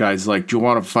giant tough guy's like, do you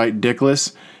want to fight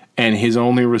Dickless? And his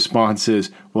only response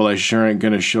is, well, I sure ain't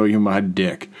gonna show you my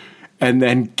dick. And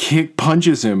then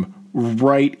punches him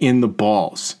right in the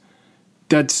balls.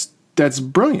 That's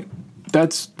brilliant.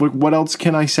 That's what else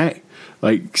can I say?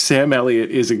 Like, Sam Elliott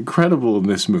is incredible in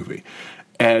this movie,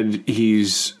 and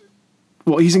he's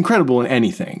incredible in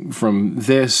anything from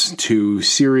this to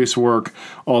serious work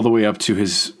all the way up to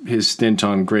his stint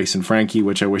on Grace and Frankie,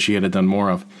 which I wish he had done more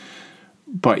of.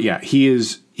 But yeah, he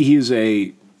is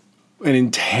an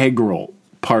integral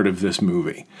part of this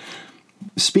movie.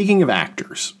 Speaking of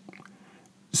actors,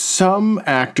 some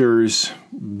actors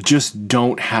just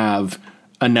don't have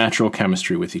a natural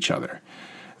chemistry with each other.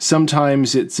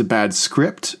 Sometimes it's a bad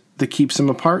script that keeps them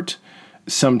apart.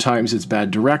 Sometimes it's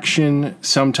bad direction.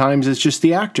 Sometimes it's just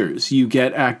the actors. You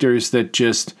get actors that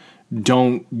just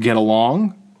don't get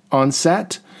along on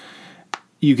set.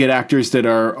 You get actors that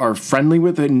are friendly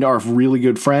with it and are really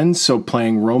good friends, so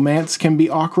playing romance can be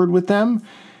awkward with them.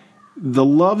 The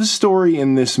love story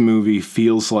in this movie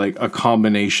feels like a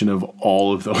combination of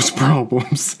all of those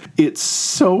problems. It's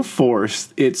so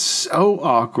forced. It's so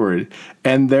awkward.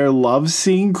 And their love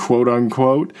scene, quote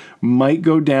unquote, might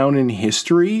go down in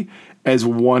history as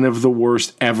one of the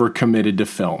worst ever committed to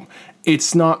film.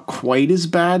 It's not quite as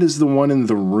bad as the one in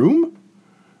The Room,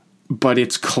 but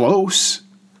it's close.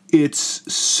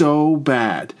 It's so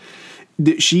bad.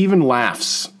 She even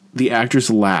laughs. The actress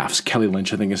laughs. Kelly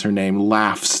Lynch, I think is her name,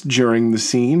 laughs during the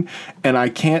scene. And I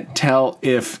can't tell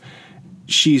if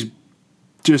she's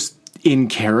just in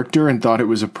character and thought it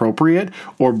was appropriate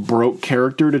or broke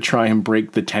character to try and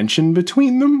break the tension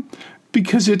between them,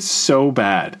 because it's so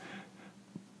bad.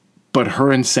 But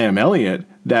her and Sam Elliott,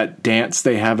 that dance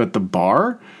they have at the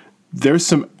bar, there's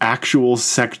some actual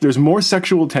there's more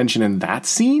sexual tension in that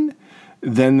scene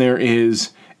than there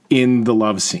is in the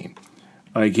love scene.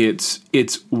 Like,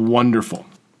 it's wonderful.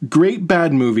 Great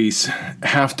bad movies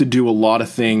have to do a lot of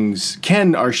things,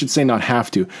 can, or I should say not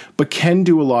have to, but can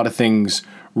do a lot of things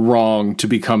wrong to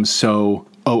become so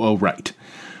right.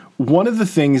 One of the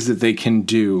things that they can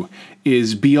do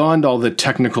is, beyond all the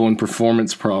technical and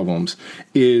performance problems,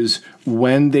 is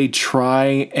when they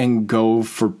try and go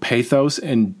for pathos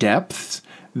and depth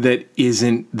that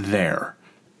isn't there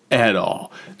at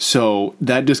all. So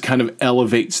that just kind of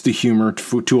elevates the humor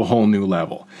to a whole new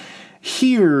level.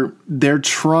 Here, they're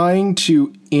trying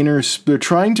to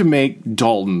make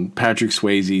Dalton, Patrick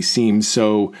Swayze, seem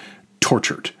so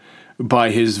tortured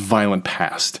by his violent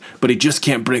past, but he just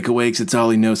can't break away because it's all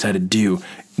he knows how to do,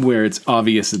 where it's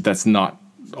obvious that that's not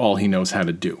all he knows how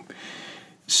to do.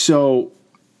 So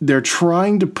they're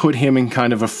trying to put him in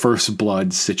kind of a First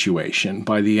Blood situation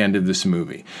by the end of this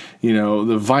movie. You know,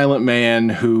 the violent man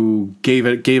who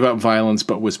gave up violence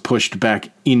but was pushed back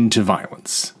into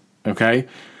violence. Okay?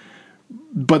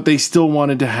 But they still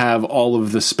wanted to have all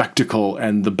of the spectacle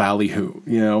and the ballyhoo.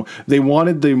 You know, they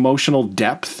wanted the emotional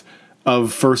depth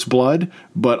of First Blood,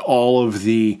 but all of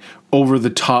the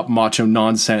over-the-top macho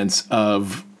nonsense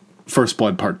of First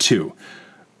Blood Part 2.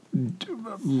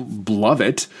 Love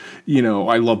it. You know,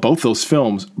 I love both those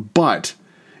films, but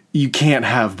you can't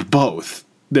have both.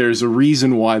 There's a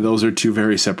reason why those are two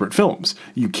very separate films.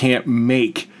 You can't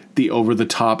make the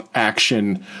over-the-top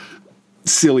action,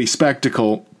 silly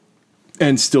spectacle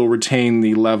and still retain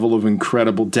the level of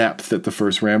incredible depth that the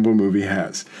first Rambo movie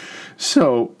has.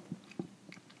 So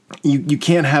you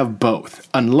can't have both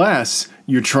unless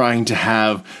you're trying to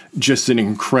have just an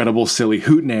incredible silly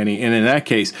hootenanny. And in that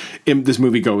case, this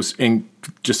movie goes in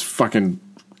just fucking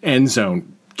end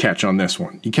zone catch on this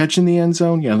one. You catch in the end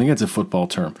zone? Yeah, I think that's a football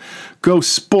term. Go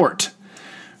sport.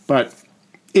 But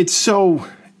it's so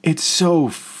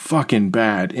fucking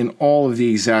bad in all of the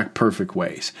exact perfect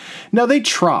ways. Now they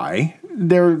try.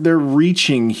 They're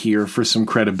reaching here for some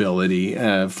credibility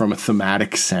from a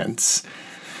thematic sense.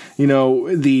 You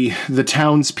know, the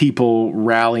townspeople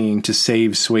rallying to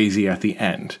save Swayze at the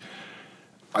end.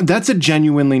 That's a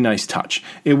genuinely nice touch.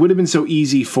 It would have been so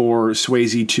easy for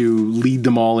Swayze to lead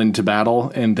them all into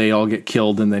battle and they all get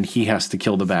killed and then he has to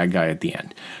kill the bad guy at the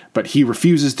end. But he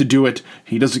refuses to do it.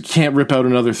 He can't rip out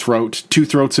another throat. 2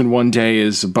 throats in one day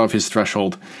is above his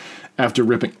threshold after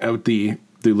ripping out the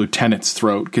lieutenant's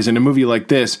throat. Because in a movie like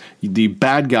this, the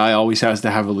bad guy always has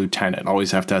to have a lieutenant,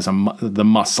 always have to have the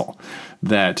muscle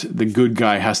that the good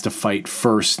guy has to fight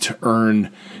first to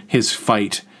earn his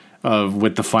fight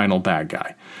with the final bad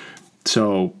guy.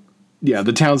 So, yeah,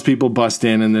 the townspeople bust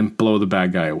in and then blow the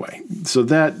bad guy away. So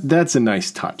that's a nice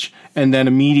touch. And then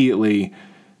immediately,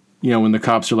 you know, when the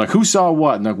cops are like, who saw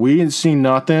what? And like, we didn't see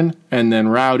nothing. And then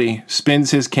Rowdy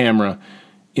spins his camera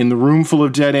in the room full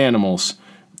of dead animals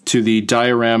to the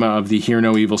diorama of the hear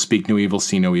no evil, speak no evil,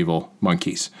 see no evil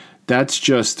monkeys. That's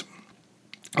just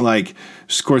like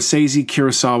Scorsese,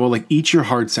 Kurosawa, like eat your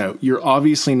hearts out. You're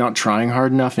obviously not trying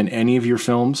hard enough in any of your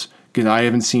films because I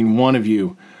haven't seen one of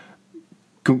you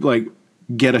like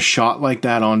get a shot like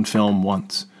that on film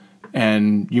once.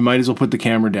 And you might as well put the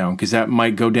camera down because that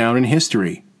might go down in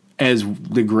history as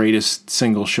the greatest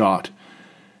single shot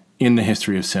in the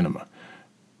history of cinema,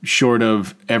 short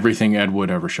of everything Ed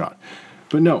Wood ever shot.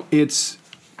 But no, it's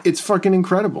fucking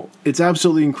incredible. It's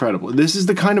absolutely incredible. This is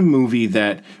the kind of movie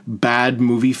that bad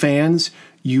movie fans,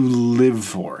 you live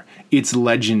for. It's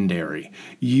legendary.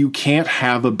 You can't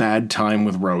have a bad time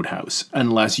with Roadhouse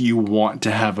unless you want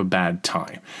to have a bad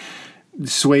time.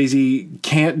 Swayze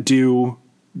can't do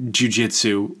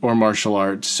jiu-jitsu or martial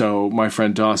arts, so my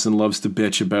friend Dawson loves to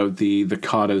bitch about the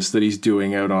katas that he's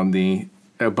doing out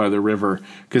by the river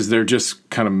because they're just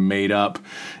kind of made up.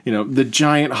 You know, the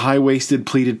giant high-waisted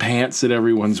pleated pants that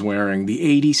everyone's wearing, the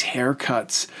 80s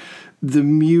haircuts, the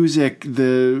music,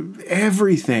 the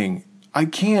everything. I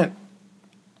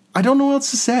don't know what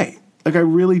else to say. Like, I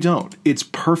really don't. It's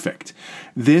perfect.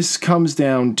 This comes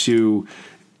down to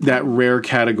that rare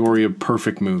category of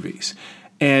perfect movies.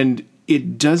 And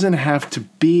it doesn't have to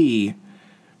be,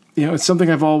 you know, it's something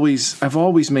I've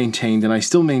always maintained, and I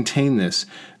still maintain this,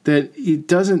 that it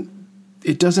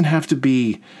doesn't have to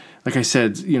be, like I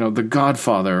said, you know, The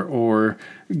Godfather or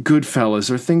Goodfellas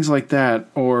or things like that,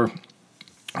 or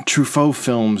Truffaut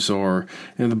films or,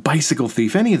 you know, The Bicycle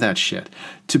Thief, any of that shit,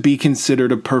 to be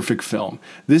considered a perfect film.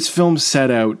 This film set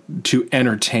out to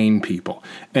entertain people,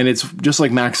 and it's just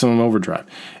like Maximum Overdrive.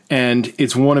 And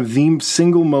it's one of the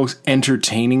single most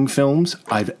entertaining films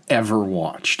I've ever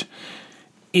watched.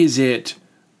 Is it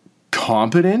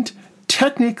competent?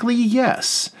 Technically,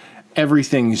 yes.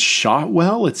 Everything's shot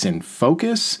well. It's in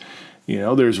focus.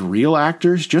 There's real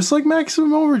actors, just like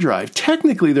Maximum Overdrive.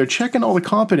 Technically, they're checking all the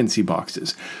competency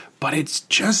boxes, but it's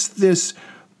just this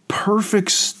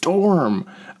perfect storm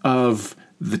of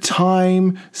the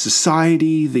time,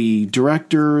 society, the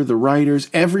director, the writers,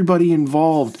 everybody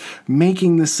involved,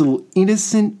 making this little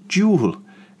innocent jewel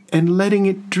and letting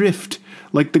it drift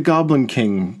like the Goblin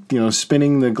King,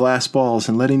 spinning the glass balls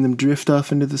and letting them drift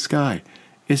off into the sky.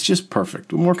 It's just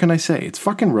perfect. What more can I say? It's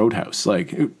fucking Roadhouse.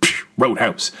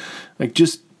 Roadhouse.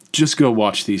 Just go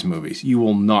watch these movies. You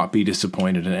will not be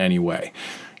disappointed in any way.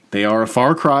 They are a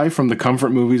far cry from the comfort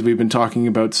movies we've been talking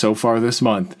about so far this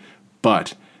month,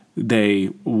 but they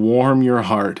warm your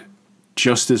heart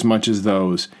just as much as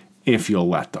those if you'll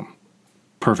let them.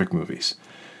 Perfect movies.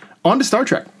 On to Star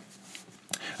Trek.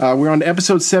 We're on to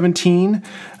episode 17.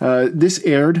 This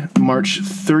aired March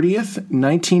 30th,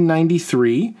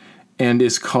 1993, and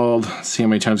is called, let's see how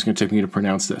many times it's going to take me to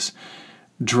pronounce this,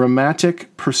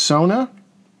 Dramatic Persona?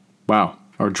 Wow.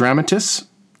 Or Dramatis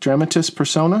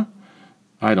Persona?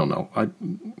 I don't know.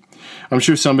 I'm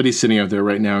sure somebody's sitting out there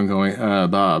right now and going,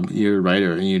 Bob, you're a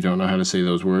writer and you don't know how to say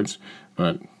those words.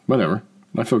 But whatever.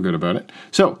 I feel good about it.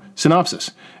 So,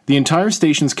 synopsis. The entire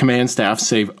station's command staff,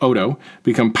 save Odo,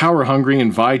 become power-hungry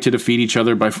and vie to defeat each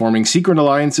other by forming secret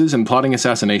alliances and plotting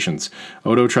assassinations.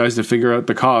 Odo tries to figure out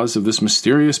the cause of this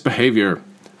mysterious behavior.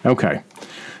 Okay.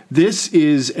 This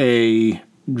is a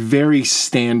very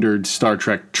standard Star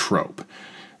Trek trope.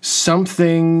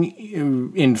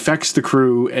 Something infects the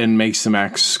crew and makes them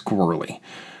act squirrely.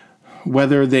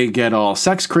 Whether they get all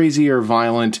sex crazy or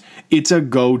violent, it's a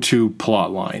go-to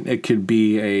plot line. It could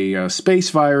be a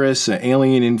space virus, an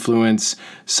alien influence,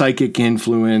 psychic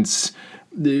influence,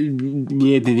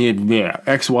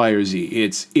 X, Y, or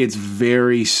Z. It's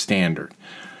very standard.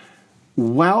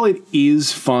 While it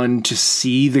is fun to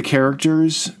see the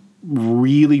characters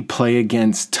really play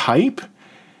against type,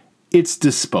 it's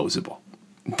disposable.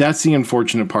 That's the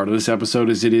unfortunate part of this episode,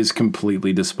 is it is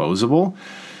completely disposable.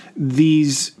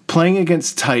 These playing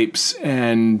against types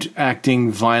and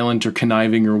acting violent or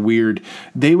conniving or weird,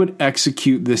 they would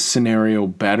execute this scenario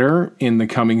better in the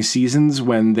coming seasons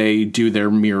when they do their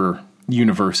Mirror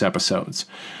Universe episodes,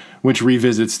 which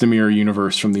revisits the Mirror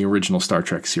Universe from the original Star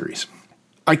Trek series.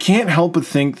 I can't help but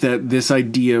think that this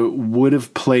idea would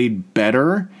have played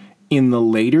better in the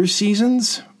later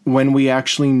seasons when we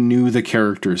actually knew the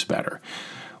characters better.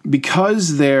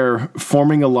 Because they're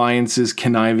forming alliances,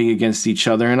 conniving against each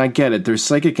other, and I get it, there's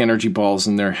psychic energy balls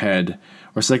in their head,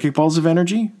 or psychic balls of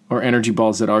energy, or energy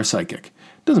balls that are psychic.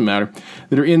 Doesn't matter.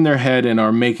 That are in their head and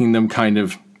are making them kind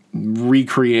of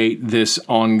recreate this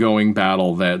ongoing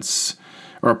battle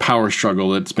or a power struggle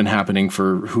that's been happening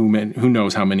for who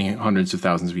knows how many hundreds of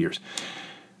thousands of years.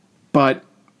 But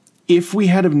if we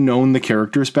had have known the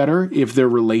characters better, if their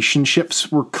relationships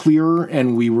were clearer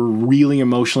and we were really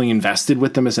emotionally invested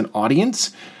with them as an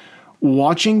audience,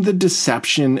 watching the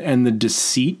deception and the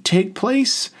deceit take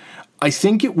place, I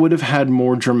think it would have had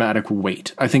more dramatic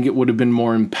weight. I think it would have been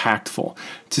more impactful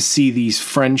to see these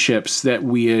friendships that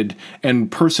we had, and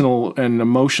personal and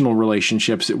emotional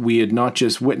relationships that we had not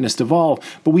just witnessed evolve,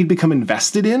 but we'd become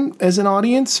invested in as an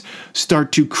audience,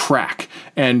 start to crack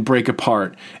and break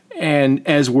apart. And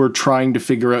as we're trying to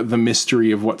figure out the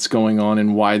mystery of what's going on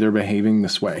and why they're behaving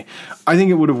this way, I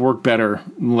think it would have worked better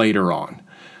later on.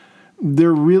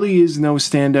 There really is no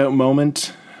standout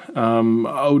moment.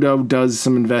 Odo does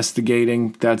some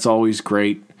investigating. That's always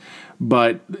great.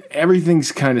 But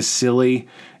everything's kind of silly.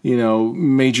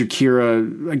 Major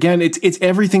Kira, again, it's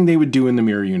everything they would do in the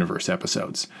Mirror Universe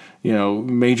episodes.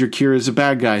 Major Kira's a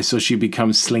bad guy, so she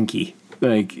becomes slinky.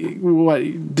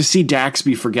 To see Dax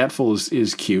be forgetful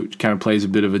is cute. Kind of plays a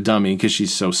bit of a dummy because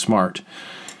she's so smart.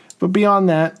 But beyond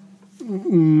that,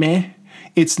 meh.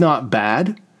 It's not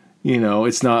bad.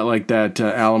 It's not like that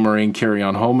Alan Moraine Carry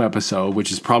On Home episode,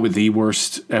 which is probably the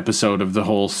worst episode of the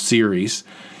whole series.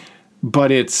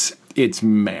 But it's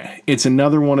meh. It's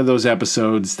another one of those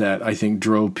episodes that I think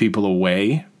drove people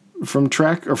away from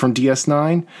Trek or from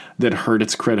DS9 that hurt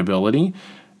its credibility.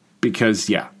 Because,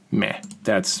 meh.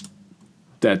 That's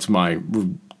my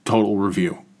total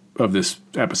review of this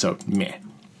episode. Meh.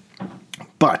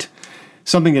 But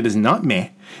something that is not meh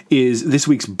is this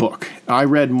week's book. I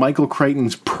read Michael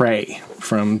Crichton's Prey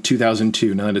from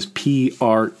 2002. Now that is Prey.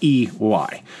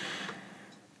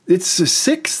 It's the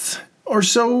sixth or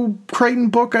so Crichton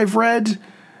book I've read.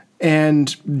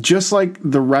 And just like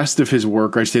the rest of his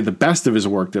work, or I should say the best of his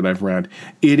work that I've read,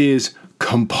 it is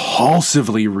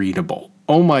compulsively readable.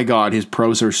 Oh my God, his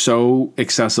prose are so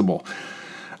accessible.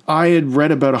 I had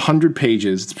read about 100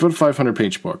 pages. It's about a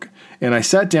 500-page book. And I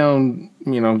sat down,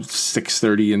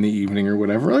 6:30 in the evening or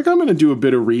whatever. Like, I'm going to do a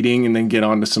bit of reading and then get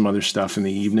on to some other stuff in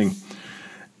the evening.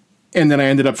 And then I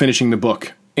ended up finishing the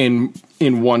book in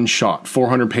one shot,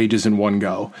 400 pages in one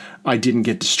go. I didn't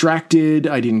get distracted.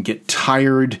 I didn't get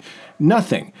tired.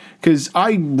 Nothing. Because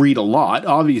I read a lot,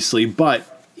 obviously,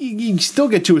 but you still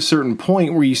get to a certain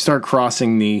point where you start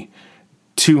crossing the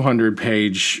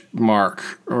 200-page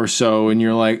mark or so, and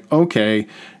you're like, okay,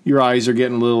 your eyes are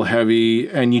getting a little heavy,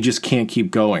 and you just can't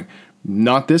keep going.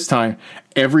 Not this time.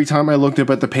 Every time I looked up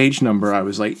at the page number, I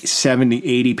was like 70,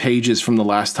 80 pages from the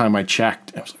last time I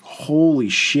checked. I was like, holy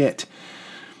shit.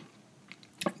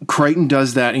 Crichton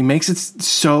does that. He makes it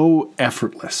so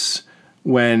effortless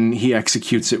when he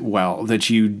executes it well that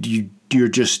you're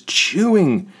just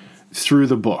chewing through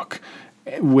the book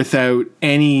without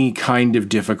any kind of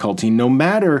difficulty, no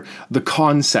matter the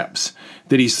concepts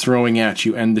that he's throwing at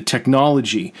you and the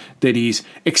technology that he's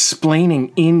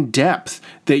explaining in depth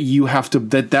that you have to,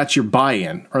 that's your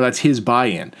buy-in, or that's his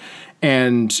buy-in.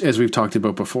 And as we've talked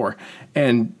about before,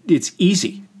 and it's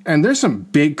easy. And there's some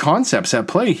big concepts at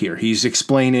play here. He's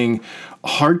explaining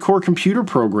hardcore computer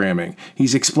programming.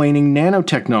 He's explaining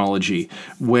nanotechnology,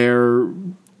 where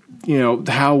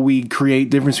how we create the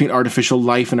difference between artificial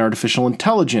life and artificial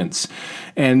intelligence,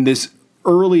 and this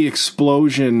early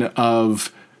explosion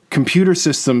of computer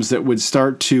systems that would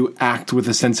start to act with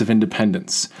a sense of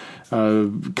independence,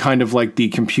 kind of like the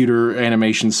computer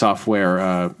animation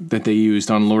software that they used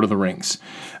on Lord of the Rings,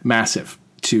 massive,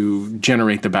 to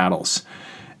generate the battles.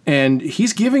 And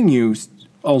he's giving you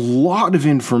a lot of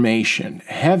information,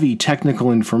 heavy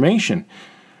technical information,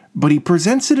 but he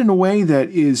presents it in a way that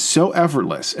is so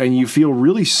effortless, and you feel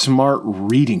really smart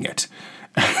reading it.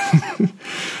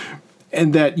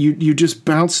 And that you just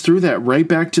bounce through that right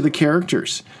back to the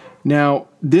characters. Now,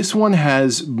 this one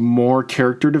has more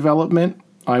character development,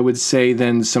 I would say,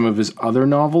 than some of his other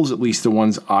novels, at least the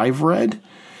ones I've read.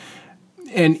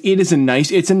 And it's a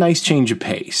nice change of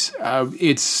pace.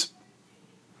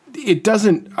 It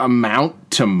doesn't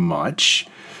amount to much,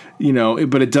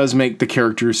 but it does make the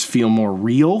characters feel more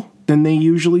real than they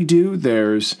usually do.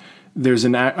 There's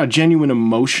a genuine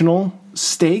emotional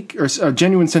stake, or a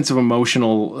genuine sense of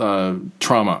emotional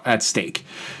trauma at stake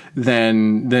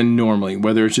than normally,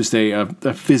 whether it's just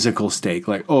a physical stake,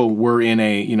 like, oh, we're in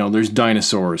there's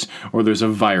dinosaurs, or there's a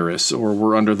virus, or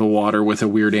we're under the water with a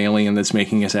weird alien that's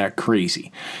making us act crazy.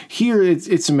 Here,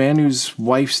 it's a man whose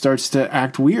wife starts to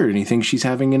act weird, and he thinks she's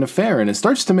having an affair, and it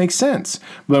starts to make sense.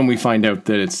 But then we find out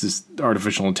that it's this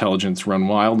artificial intelligence run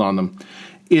wild on them.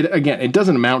 It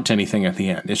doesn't amount to anything at the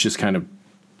end. It's just kind of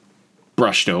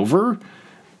brushed over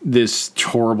this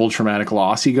horrible traumatic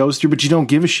loss he goes through, but you don't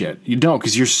give a shit. You don't,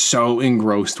 because you're so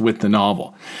engrossed with the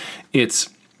novel. It's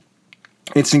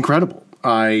incredible.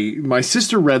 My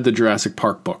sister read the Jurassic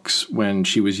Park books when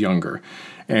she was younger,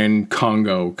 and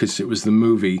Congo, because it was the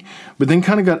movie, but then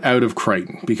kind of got out of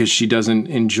Crichton because she doesn't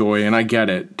enjoy, and I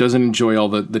get it, doesn't enjoy all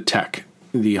the tech,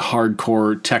 the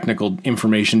hardcore technical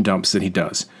information dumps that he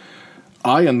does.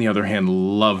 I, on the other hand,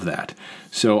 love that.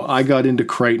 So I got into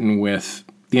Crichton with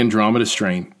The Andromeda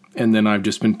Strain, and then I've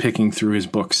just been picking through his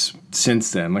books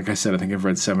since then. Like I said, I think I've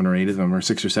read 7 or 8 of them, or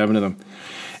 6 or 7 of them.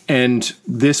 And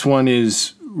this one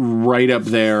is right up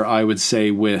there, I would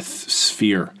say, with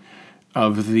Sphere,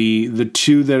 of the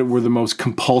two that were the most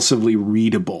compulsively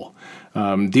readable.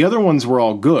 The other ones were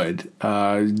all good.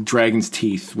 Dragon's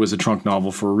Teeth was a trunk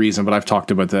novel for a reason, but I've talked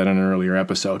about that in an earlier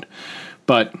episode.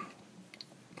 But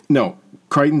no,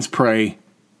 Crichton's Prey,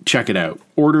 check it out.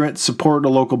 Order it. Support a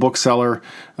local bookseller.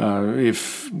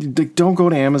 Don't go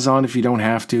to Amazon if you don't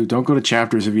have to. Don't go to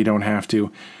Chapters if you don't have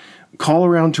to. Call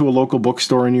around to a local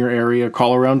bookstore in your area.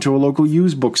 Call around to a local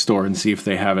used bookstore and see if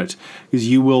they have it, because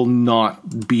you will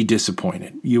not be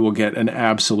disappointed. You will get an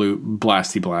absolute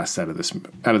blasty blast out of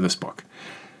this book.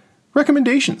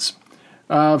 Recommendations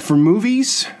for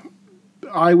movies,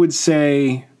 I would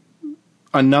say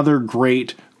another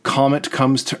great Comet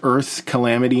Comes to Earth,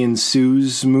 Calamity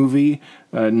Ensues movie,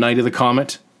 Night of the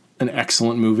Comet, an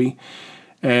excellent movie.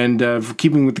 And for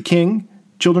keeping with the King,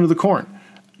 Children of the Corn.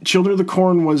 Children of the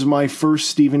Corn was my first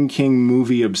Stephen King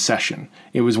movie obsession.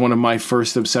 It was one of my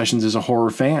first obsessions as a horror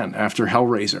fan after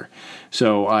Hellraiser.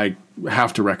 So I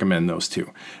have to recommend those two.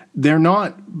 They're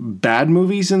not bad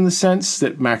movies in the sense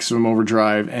that Maximum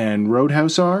Overdrive and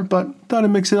Roadhouse are, but thought I'd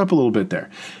mix it up a little bit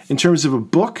there. In terms of a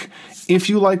book, if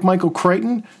you like Michael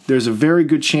Crichton, there's a very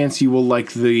good chance you will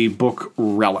like the book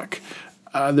Relic.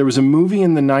 There was a movie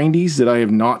in the 90s that I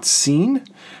have not seen,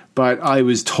 but I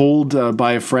was told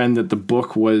by a friend that the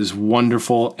book was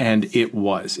wonderful, and it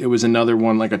was. It was another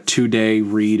one, like a 2-day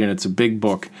read, and it's a big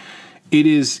book.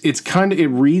 It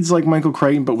reads like Michael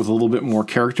Crichton, but with a little bit more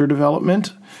character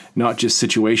development, not just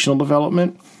situational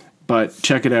development. But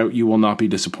check it out. You will not be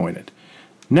disappointed.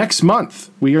 Next month,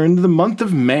 we are into the month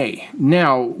of May.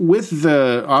 Now, with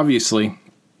obviously,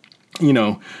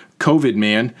 COVID,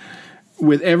 man,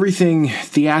 with everything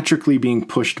theatrically being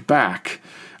pushed back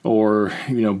or,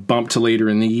 bumped to later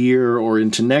in the year or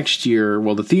into next year,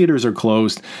 well, the theaters are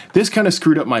closed. This kind of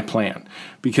screwed up my plan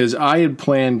because I had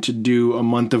planned to do a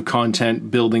month of content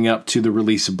building up to the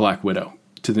release of Black Widow,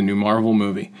 to the new Marvel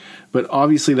movie. But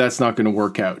obviously that's not going to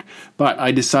work out. But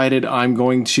I decided I'm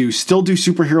going to still do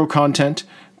superhero content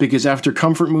because after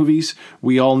comfort movies,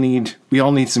 we all need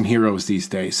some heroes these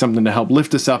days, something to help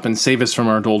lift us up and save us from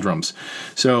our doldrums.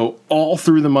 So all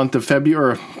through the month of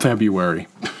February,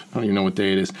 I don't even know what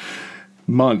day it is,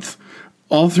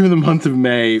 all through the month of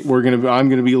May, I'm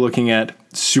going to be looking at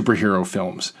superhero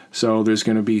films. So there's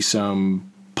going to be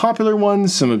some popular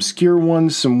ones, some obscure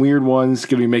ones, some weird ones.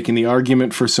 Going to be making the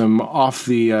argument for some off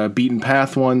the beaten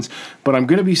path ones. But I'm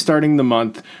going to be starting the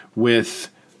month with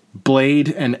Blade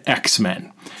and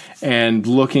X-Men and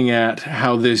looking at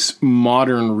how this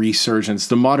modern resurgence,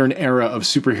 the modern era of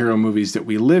superhero movies that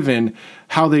we live in,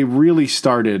 how they really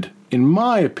started, in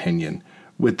my opinion,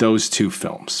 with those two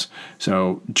films.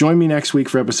 So join me next week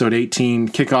for episode 18,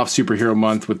 kick off Superhero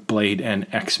Month with Blade and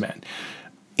X-Men.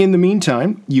 In the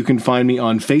meantime, you can find me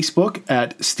on Facebook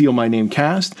at Steal My Name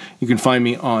Cast. You can find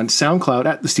me on SoundCloud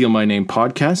at the Steal My Name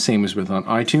Podcast, same as with on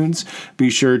iTunes.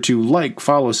 Be sure to like,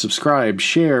 follow, subscribe,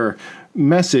 share,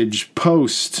 message,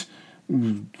 post,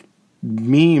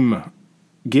 meme,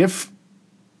 GIF.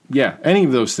 Yeah, any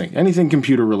of those things. Anything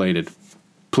computer related,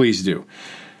 please do.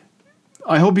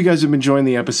 I hope you guys have been enjoying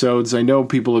the episodes. I know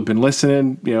people have been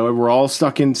listening. We're all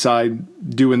stuck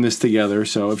inside doing this together.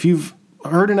 So if you've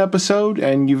heard an episode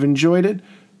and you've enjoyed it,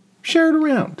 share it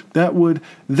around. That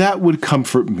would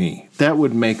comfort me. That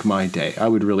would make my day. I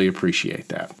would really appreciate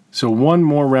that. So one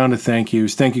more round of thank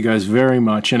yous. Thank you guys very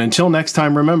much. And until next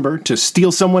time, remember to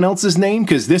steal someone else's name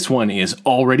because this one is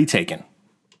already taken.